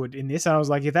not good in this. And I was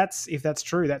like, if that's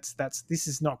true, this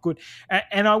is not good.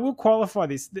 And I will qualify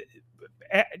this.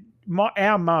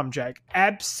 Our mum, Jake,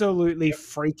 absolutely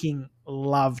freaking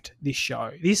loved this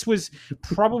show. This was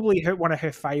probably one of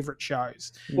her favorite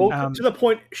shows. Well, to the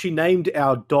point, she named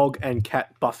our dog and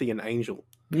cat Buffy and Angel.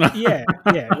 Yeah.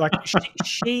 Like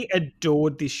she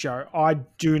adored this show. I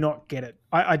do not get it.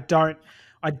 I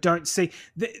don't see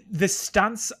the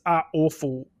stunts are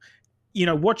awful.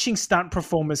 watching stunt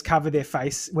performers cover their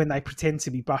face when they pretend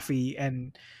to be Buffy,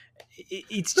 and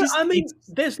it's just. But, I mean,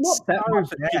 there's not that much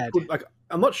that she could, like.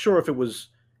 I'm not sure if it was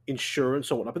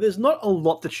insurance or whatnot, but there's not a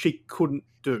lot that she couldn't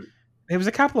do. There was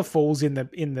a couple of falls in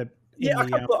the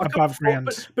above ground,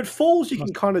 but falls you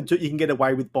can kind of do. You can get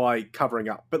away with by covering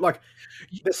up. But like,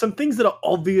 there's some things that are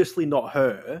obviously not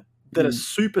her that are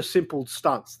super simple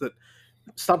stunts that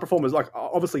stunt performers like.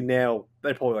 Obviously now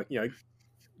they probably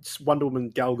Wonder Woman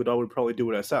Gal Gadot would probably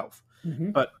do it herself,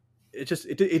 but it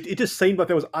just seemed like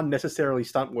there was unnecessarily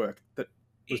stunt work that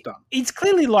was done. It's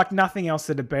clearly like nothing else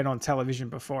that had been on television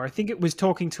before. I think it was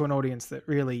talking to an audience that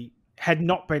really had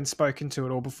not been spoken to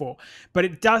at all before, but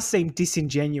it does seem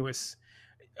disingenuous.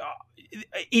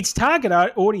 Its target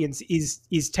audience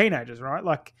is teenagers, right?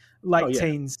 Like late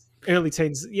teens, early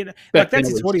teens. Like that's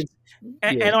its audience.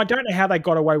 And I don't know how they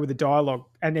got away with the dialogue,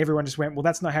 and everyone just went, "Well,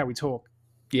 that's not how we talk."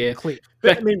 Yeah, clear.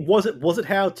 But I mean, was it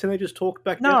how teenagers talked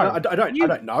back then? I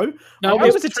don't know. No, I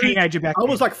was a teenager back then. I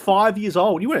was like 5 years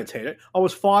old. You weren't a teenager. I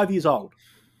was 5 years old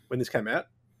when this came out.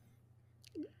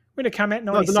 When it came out,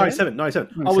 97. I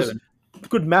was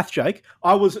good math, Jake.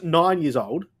 I was 9 years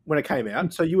old when it came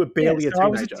out, so you were barely a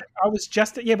teenager. I was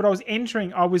just but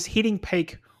I was hitting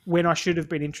peak when I should have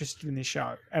been interested in this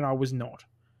show, and I was not.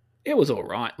 It was all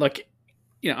right. Like,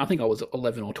 I think I was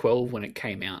 11 or 12 when it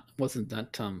came out. Wasn't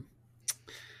that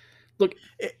Look,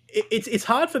 it's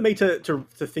hard for me to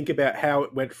think about how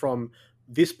it went from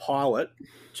this pilot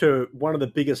to one of the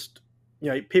biggest.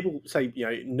 People say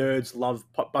nerds love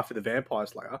Buffy the Vampire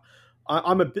Slayer.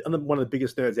 I'm one of the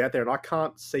biggest nerds out there, and I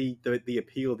can't see the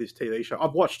appeal of this TV show.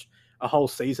 I've watched a whole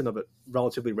season of it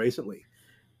relatively recently,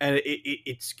 and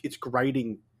it's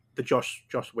grating the Josh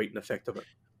Whedon effect of it.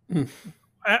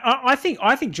 I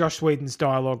think Josh Whedon's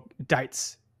dialogue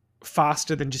dates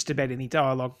faster than just about any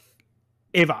dialogue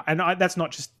ever, and that's not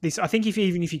just this. I think if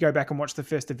you go back and watch the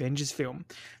first Avengers film,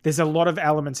 there's a lot of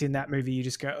elements in that movie you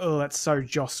just go, oh, that's so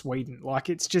Joss Whedon. Like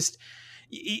it's just,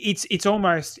 it's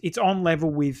almost, it's on level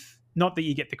with, not that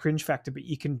you get the cringe factor, but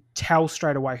you can tell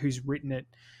straight away who's written it.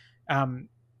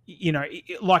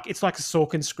 It's like a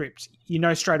Sorkin script.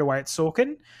 Straight away it's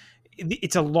Sorkin.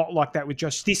 It's a lot like that with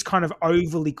Josh. This kind of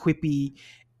overly quippy.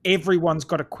 Everyone's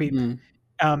got a quip.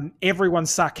 Everyone's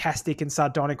sarcastic and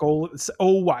sardonic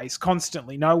always,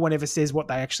 constantly. No one ever says what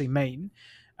they actually mean.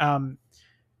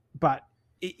 But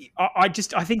I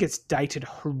think it's dated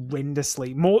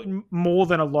horrendously, more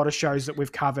than a lot of shows that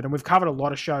we've covered, and we've covered a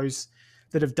lot of shows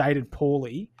that have dated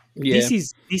poorly. Yeah.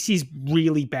 This is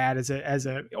really bad as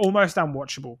a almost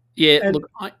unwatchable. Yeah, look,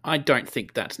 I don't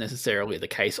think that's necessarily the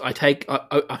case. I'm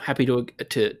happy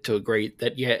to agree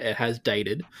that it has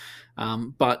dated.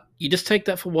 But you just take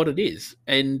that for what it is,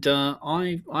 and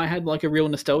I had like a real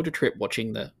nostalgia trip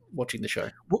watching the show.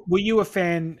 Were you a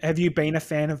fan? Have you been a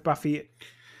fan of Buffy?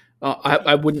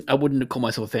 I wouldn't call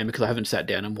myself a fan because I haven't sat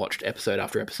down and watched episode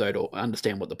after episode or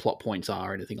understand what the plot points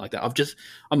are or anything like that.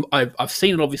 I've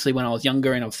seen it obviously when I was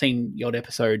younger, and I've seen the odd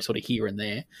episode sort of here and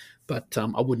there, but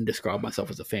I wouldn't describe myself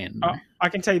as a fan. No. I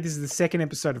can tell you this is the second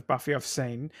episode of Buffy I've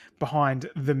seen behind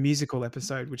the musical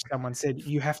episode, which someone said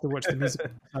you have to watch the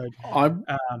musical episode. I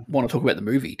want to talk about the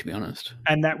movie, to be honest,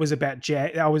 and that was about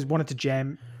wanted to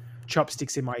jam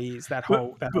chopsticks in my ears that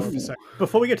whole episode.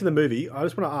 Before we get to the movie, I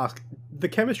just want to ask the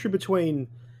chemistry between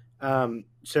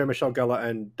Sarah Michelle Gellar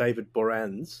and David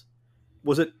Boreanaz.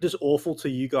 Was it just awful to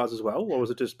you guys as well, or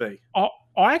was it just me?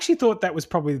 I actually thought that was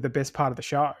probably the best part of the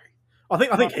show. I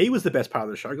think he was the best part of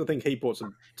the show. I think he brought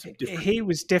some different. He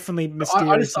was definitely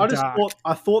mysterious.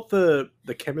 I thought the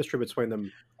chemistry between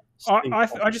them.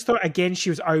 I just thought again she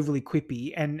was overly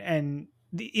quippy and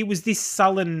it was this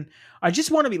sullen. I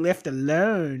just want to be left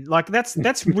alone. Like that's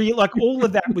real. Like all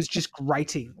of that was just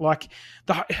grating. Like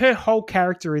her whole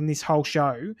character in this whole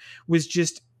show was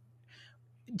just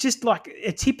like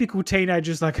a typical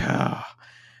teenager's like,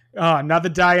 another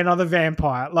day, another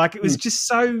vampire. Like it was just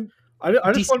so.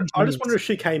 I just wonder if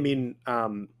she came in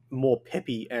more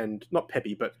peppy and not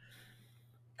peppy, but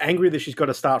angry that she's got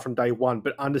to start from day one,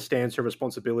 but understands her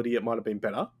responsibility. It might have been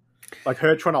better. Like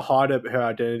her trying to hide her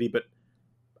identity, but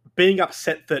being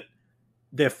upset that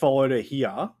they've followed her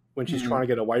here when she's trying to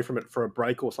get away from it for a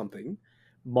break or something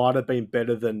might have been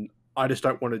better than I just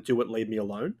don't want to do it. Leave me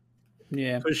alone.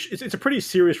 Yeah, it's a pretty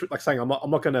serious, like saying I'm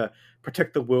not going to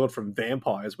protect the world from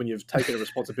vampires when you've taken a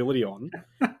responsibility on.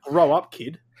 Grow up,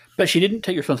 kid. But she didn't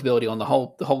take responsibility on the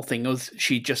whole thing. It was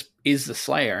she just is the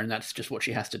Slayer, and that's just what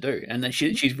she has to do. And then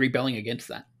she's rebelling against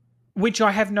that, which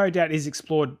I have no doubt is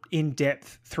explored in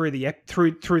depth through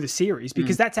the series,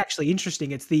 because that's actually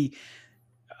interesting. It's the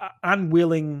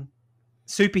unwilling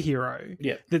superhero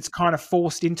that's kind of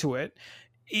forced into it.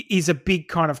 is a big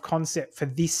kind of concept for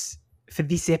this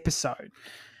episode.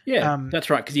 Yeah, that's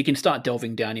right, because you can start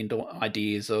delving down into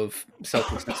ideas of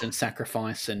selflessness and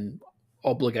sacrifice and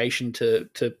obligation to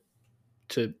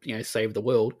save the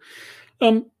world.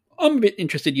 I'm a bit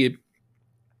interested. You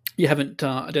haven't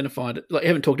identified, like, you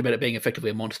haven't talked about it being effectively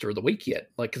a monster of the week yet,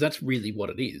 like, because that's really what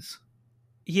it is.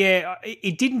 Yeah,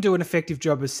 it didn't do an effective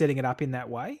job of setting it up in that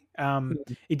way.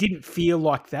 It didn't feel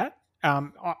like that.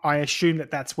 I assume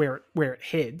that's where it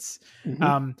heads.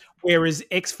 Mm-hmm. Whereas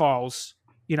X-Files,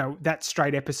 that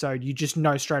straight episode, you just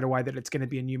know straight away that it's going to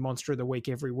be a new monster of the week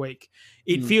every week.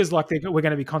 It feels like we're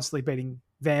going to be constantly beating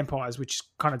vampires, which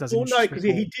kind of doesn't. Well, no, because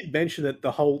he did mention that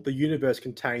the universe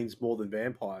contains more than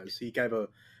vampires. He gave a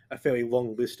fairly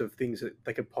long list of things that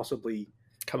they could possibly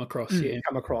come across,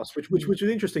 which was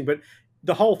interesting. But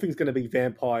the whole thing's going to be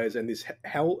vampires and this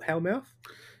Hellmouth.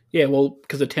 Yeah, well,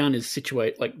 because the town is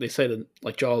situated, like they say, that,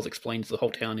 like Giles explains, the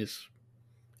whole town is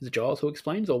it Giles who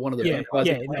explains, or one of the vampires?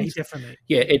 Yeah, no, definitely.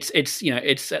 Yeah, it's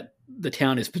the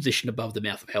town is positioned above the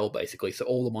mouth of hell, basically. So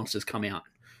all the monsters come out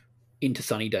into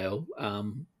Sunnydale,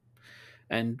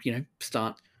 and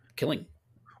start killing.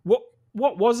 What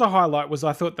was a highlight was,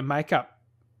 I thought, the makeup,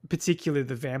 particularly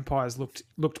the vampires,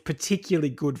 looked particularly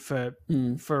good for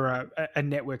a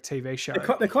network TV show.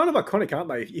 They're kind of iconic, aren't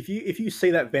they? If you see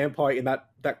that vampire in that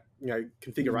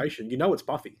configuration, it's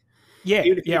Buffy. Yeah,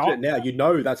 even if you look at it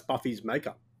now, that's Buffy's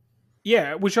makeup.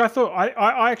 Yeah, which I thought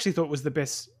I actually thought was the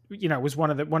best. Was one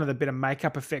of the better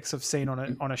makeup effects I've seen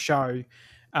on a show.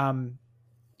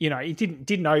 It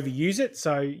didn't overuse it,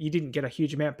 so you didn't get a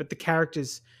huge amount, but the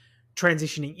characters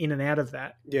transitioning in and out of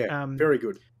that, very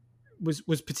good,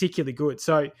 was particularly good.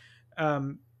 So, I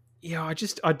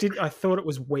thought it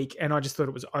was weak, and I just thought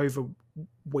it was over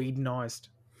Whedonized.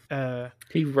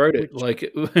 He wrote it like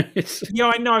it's.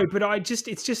 Yeah, I know, but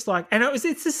it's just like, and I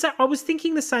was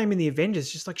thinking the same in the Avengers,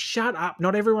 just like, shut up,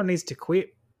 not everyone needs to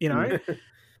quit,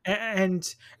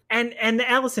 and the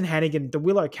Alison Hannigan, the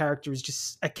Willow character, is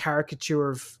just a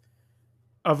caricature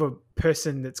of a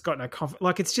person that's got no confidence.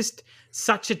 Like, it's just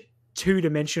such a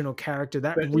two-dimensional character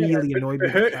that really annoyed me.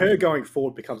 Her going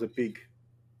forward becomes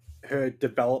her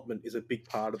development is a big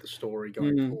part of the story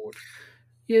going forward.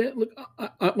 Yeah, look,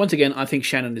 once again, I think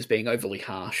Shannon is being overly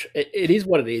harsh. It is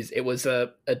what it is. It was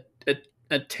a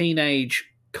teenage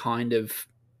kind of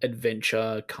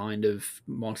adventure, kind of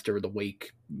monster of the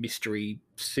week, mystery,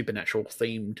 supernatural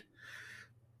themed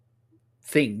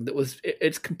thing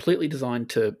it's completely designed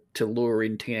to lure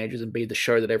in teenagers and be the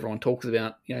show that everyone talks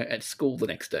about, at school the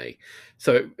next day.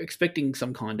 So expecting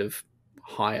some kind of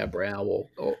higher brow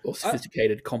or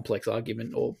sophisticated, complex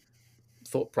argument or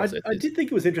thought process. I did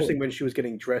think it was interesting when she was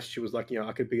getting dressed. She was like,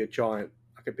 I could be a giant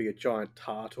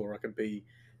tart, or I could be.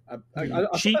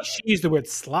 She used the word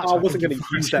slut. I wasn't going to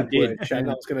use that word, Shannon.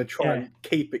 I was going to try and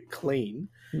keep it clean.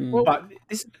 Well, but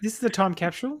this is the time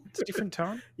capsule. It's a different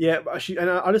time. Yeah, I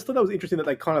just thought that was interesting that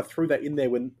they kind of threw that in there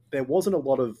when there wasn't a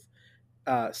lot of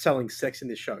selling sex in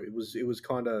this show. It was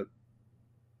kind of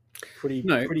pretty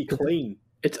clean.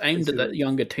 It's aimed at that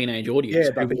younger teenage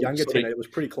audience. Yeah, the younger teenage. It was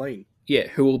pretty clean. Yeah,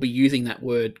 who will be using that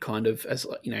word kind of as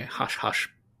hush hush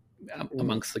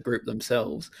amongst the group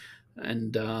themselves,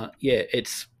 and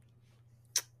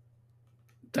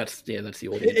that's the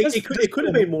audience. It could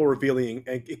have been more revealing.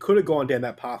 It could have gone down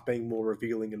that path, being more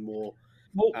revealing and more.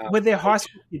 Well, when they're high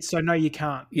school kids, so no, you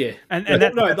can't. Yeah, the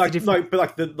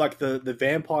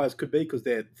vampires could be, because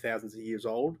they're thousands of years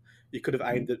old. You could have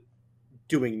aimed at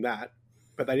doing that,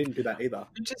 but they didn't do that either.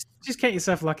 Just count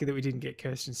yourself lucky that we didn't get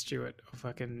Kirsten Stewart or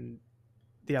fucking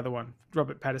the other one,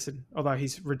 Robert Pattinson. Although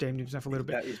he's redeemed himself a little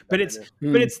bit, but it's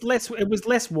less. It was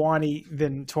less whiny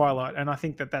than Twilight, and I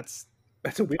think that's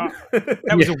a win.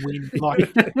 That was a win.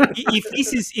 Like,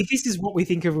 if this is what we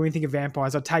think of when we think of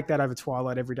vampires, I'd take that over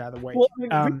Twilight every day of the week. Well,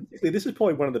 this is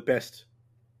probably one of the best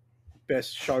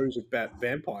shows about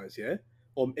vampires, yeah,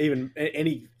 or even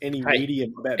any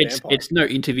medium about vampires. It's no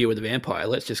Interview with a Vampire.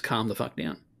 Let's just calm the fuck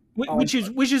down. Which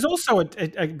is also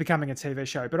becoming a TV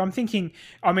show. But I'm thinking,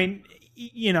 I mean,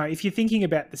 if you're thinking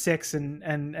about the sex and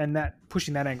that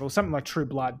pushing that angle, something like True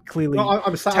Blood clearly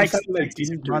I'm saying they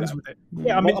didn't runs do with it.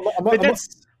 Yeah, I'm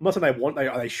not saying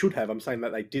they should have. I'm saying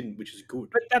that they didn't, which is good.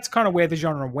 But that's kind of where the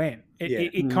genre went.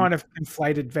 It kind of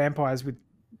conflated vampires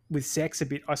with sex a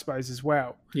bit, I suppose, as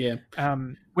well. Yeah.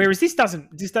 Whereas this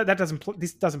doesn't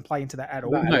play into that at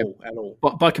all. No, at all.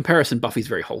 By comparison, Buffy's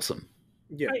very wholesome.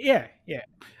 Yeah.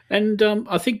 And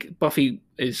I think Buffy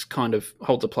is kind of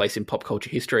holds a place in pop culture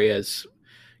history as,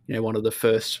 one of the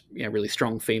first, really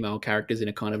strong female characters in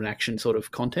a kind of an action sort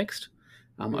of context.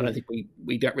 I don't think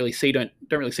we don't really see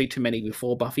too many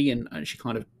before Buffy, and she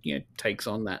kind of takes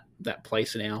on that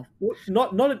place now. Well,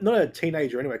 not a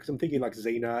teenager anyway, because I'm thinking like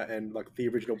Xena and like the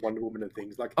original Wonder Woman and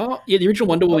things like. Oh yeah, the original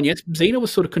Wonder Woman. Yes, Xena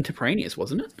was sort of contemporaneous,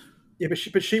 wasn't it? Yeah,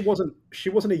 but she wasn't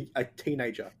a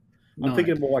teenager. I'm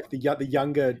thinking more like the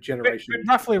younger generation.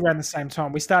 But roughly around the same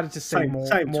time, we started to see more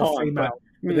female.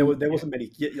 But there wasn't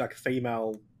many like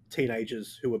female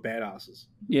teenagers who were badasses.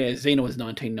 Yeah, Xena was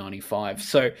 1995.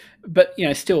 So, but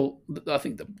still, I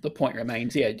think the point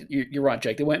remains. Yeah, you're right,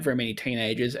 Jake. There weren't very many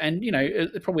teenagers, and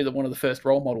probably one of the first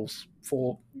role models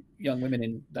for young women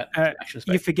in that action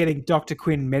space. You're forgetting Dr.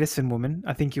 Quinn, Medicine Woman.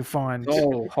 I think you'll find.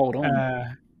 Oh, hold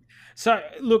on. So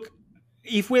look,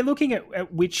 if we're looking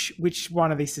at which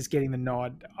one of this is getting the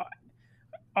nod,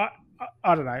 I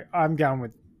don't know. I'm going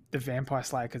with the Vampire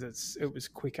Slayer because it was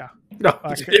quicker. No,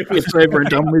 it was over and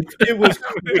done with. It was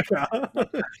quicker.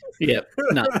 Yeah,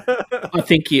 no. I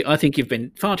think you've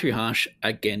been far too harsh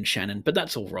again, Shannon. But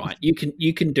that's all right. You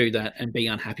can do that and be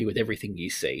unhappy with everything you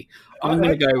see. I'm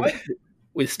going to go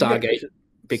with Stargate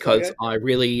because I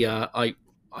really I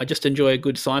just enjoy a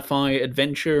good sci-fi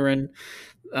adventure, and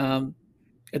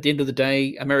at the end of the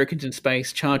day, Americans in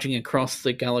space charging across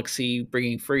the galaxy,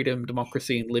 bringing freedom,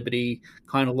 democracy, and liberty,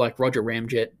 kind of like Roger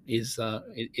Ramjet, is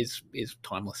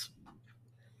timeless.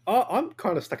 I'm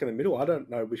kind of stuck in the middle. I don't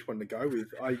know which one to go with.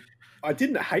 I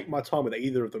didn't hate my time with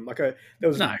either of them. Like there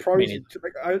was pros.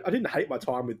 I didn't hate my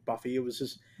time with Buffy. It was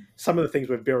just some of the things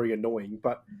were very annoying.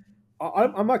 But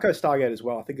I might go Stargate as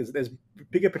well. I think there's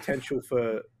bigger potential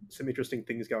for some interesting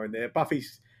things going there.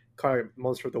 Buffy's kind of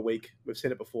monster of the week. We've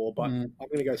seen it before, but I'm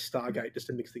going to go Stargate just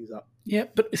to mix things up. Yeah,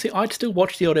 but see, I'd still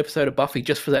watch the odd episode of Buffy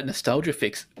just for that nostalgia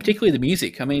fix, particularly the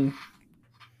music. I mean,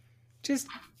 just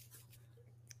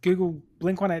Google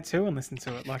Blink-182 and listen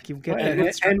to it. Like you'll get and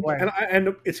it's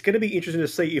going to be interesting to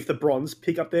see if the Bronze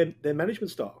pick up their management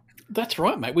style. That's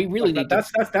right, mate. We really need.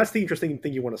 That's the interesting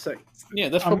thing you want to see. Yeah,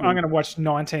 that's. I'm going to watch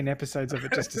 19 episodes of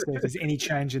it just to see if there's any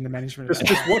change in the management.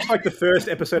 Just watch like the first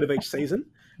episode of each season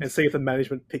and see if the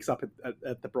management picks up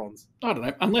at the Bronze. I don't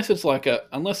know, unless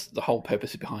the whole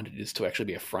purpose behind it is to actually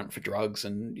be a front for drugs,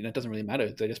 and it doesn't really matter.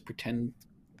 They just pretend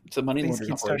it's a money laundering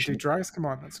operation. These kids don't do drugs. Come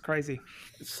on, that's crazy.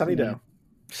 It's Sunnydale.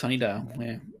 Sunnydale,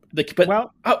 yeah.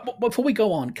 But before we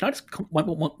go on, can I just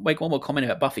make one more comment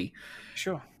about Buffy?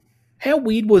 Sure. How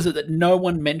weird was it that no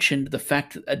one mentioned the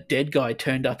fact that a dead guy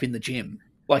turned up in the gym?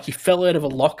 Like he fell out of a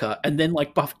locker, and then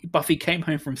like Buffy came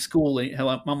home from school, and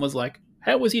her mum was like,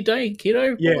 "How was your day,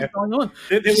 kiddo? Yeah. What was going on?"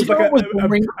 There was like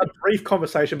a brief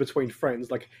conversation between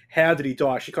friends, like, "How did he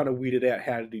die?" She kind of weirded out,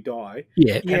 "How did he die?"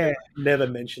 Yeah. Never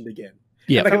mentioned again.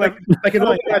 Yeah, they can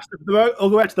all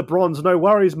go out to the Bronze. No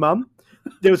worries, mum.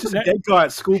 There was just a dead guy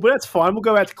at school, but that's fine. We'll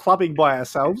go out to clubbing by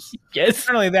ourselves. Yes.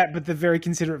 Not only that, but the very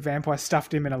considerate vampire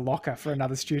stuffed him in a locker for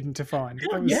another student to find.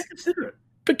 Yeah, considerate.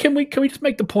 But can we just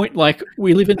make the point, like,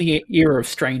 we live in the era of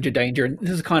stranger danger, and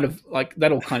this is kind of like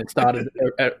that all kind of started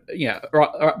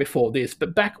right before this.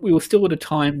 But back, we were still at a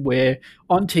time where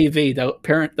on TV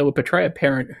they would portray a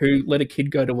parent who let a kid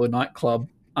go to a nightclub,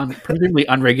 presumably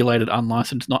unregulated,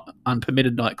 unlicensed, not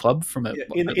unpermitted nightclub from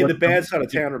in the bad side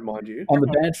of town, remind you, on the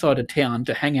bad side of town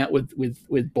to hang out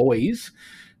with boys.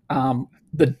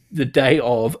 The day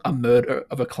of a murder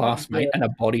of a classmate and a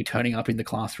body turning up in the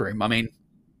classroom. I mean,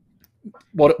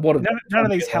 what none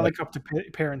of these helicopter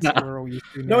parents were all used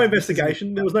to. No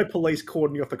investigation. There was no police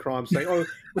cordoning off the crime scene. Oh,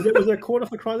 was there a cordon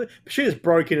off the crime scene? She just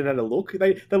broke in and had a look.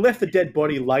 They left the dead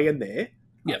body laying there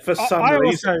for some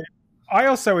reason. I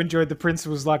also enjoyed the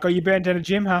principal's like, "Oh, you burned down a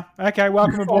gym, huh? Okay,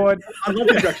 welcome aboard." I love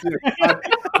this actually. He's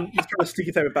trying to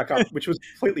sticky tape it back up, which was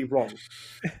completely wrong.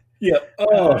 Yeah.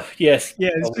 Oh, yes.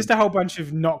 Yeah, it's just a whole bunch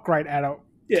of not great adult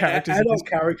characters. Adult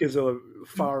characters are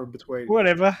far in between.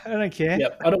 Whatever, I don't care. Yeah,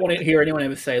 I don't want to hear anyone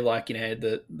ever say like,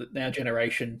 the our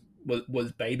generation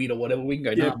was babied or whatever. We can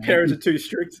go. Yeah, parents are too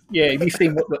strict. Yeah, you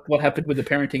seen what happened with the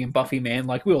parenting in Buffy, man?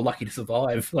 Like we were lucky to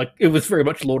survive. Like it was very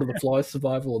much Lord of the Flies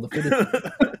survival of the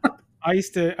fittest. I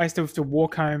used to have to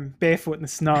walk home barefoot in the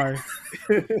snow,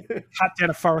 cut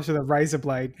down a forest with a razor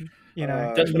blade.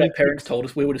 That's what our parents told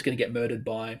us. We were just going to get murdered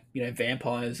by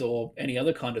vampires or any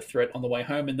other kind of threat on the way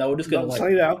home, and they were just going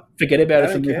to forget about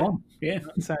us and move on. Yeah,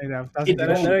 Sunnydale they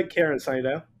don't care in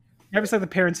Sunnydale. You ever say the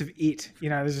parents of It?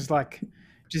 There's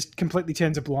just completely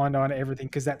turns a blind eye to everything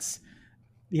because that's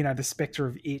the spectre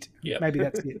of It. Yeah, maybe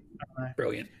that's it. I don't know.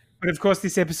 Brilliant. But of course,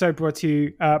 this episode brought to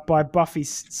you by Buffy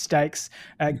Steaks.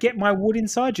 Get my wood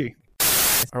inside you.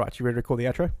 All right, you ready to record the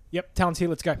outro? Yep, Talon's here.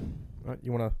 Let's go. All right,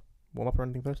 you want to warm up or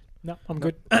anything first? No, I'm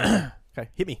good. Okay,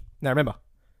 hit me. Now remember,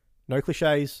 no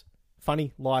cliches,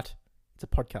 funny, light. It's a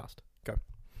podcast. Go.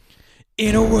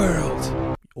 In a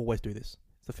world. Always do this.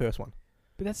 It's the first one.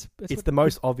 But that's It's the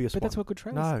most obvious But one. that's what good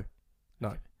trailers.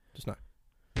 No. Just no.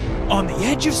 On the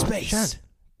Edge of Space. Shant.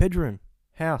 Bedroom.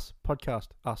 House. Podcast.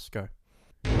 Us. Go.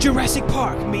 Jurassic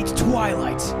Park meets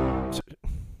Twilight.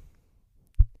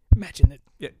 Imagine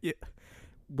that. Yeah.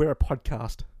 We're a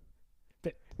podcast.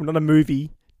 But- We're not a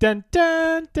movie. Dun,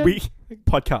 dun, dun. We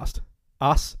podcast.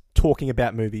 Us talking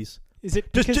about movies. Is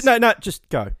it Just because, no. Just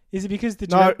go. Is it because the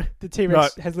No. the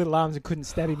T-Rex has little arms and couldn't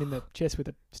stab him in the chest with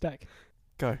a stake?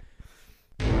 Go.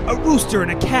 A rooster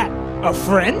and a cat are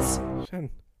friends?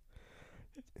 Shan.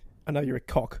 I know you're a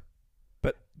cock,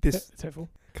 but this. That's hurtful.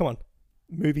 Come on.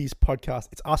 Movies, podcast.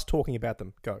 It's us talking about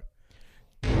them. Go.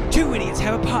 Two idiots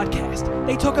have a podcast.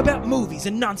 They talk about movies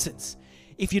and nonsense.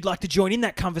 If you'd like to join in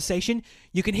that conversation,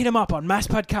 you can hit them up on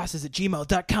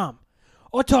masspodcasters@gmail.com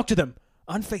or talk to them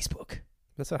on Facebook.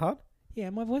 That's so hard? Yeah,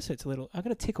 my voice hurts a little. I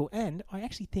got a tickle, and I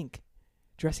actually think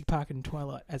Jurassic Park and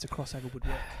Twilight as a crossover would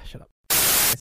work. Shut up.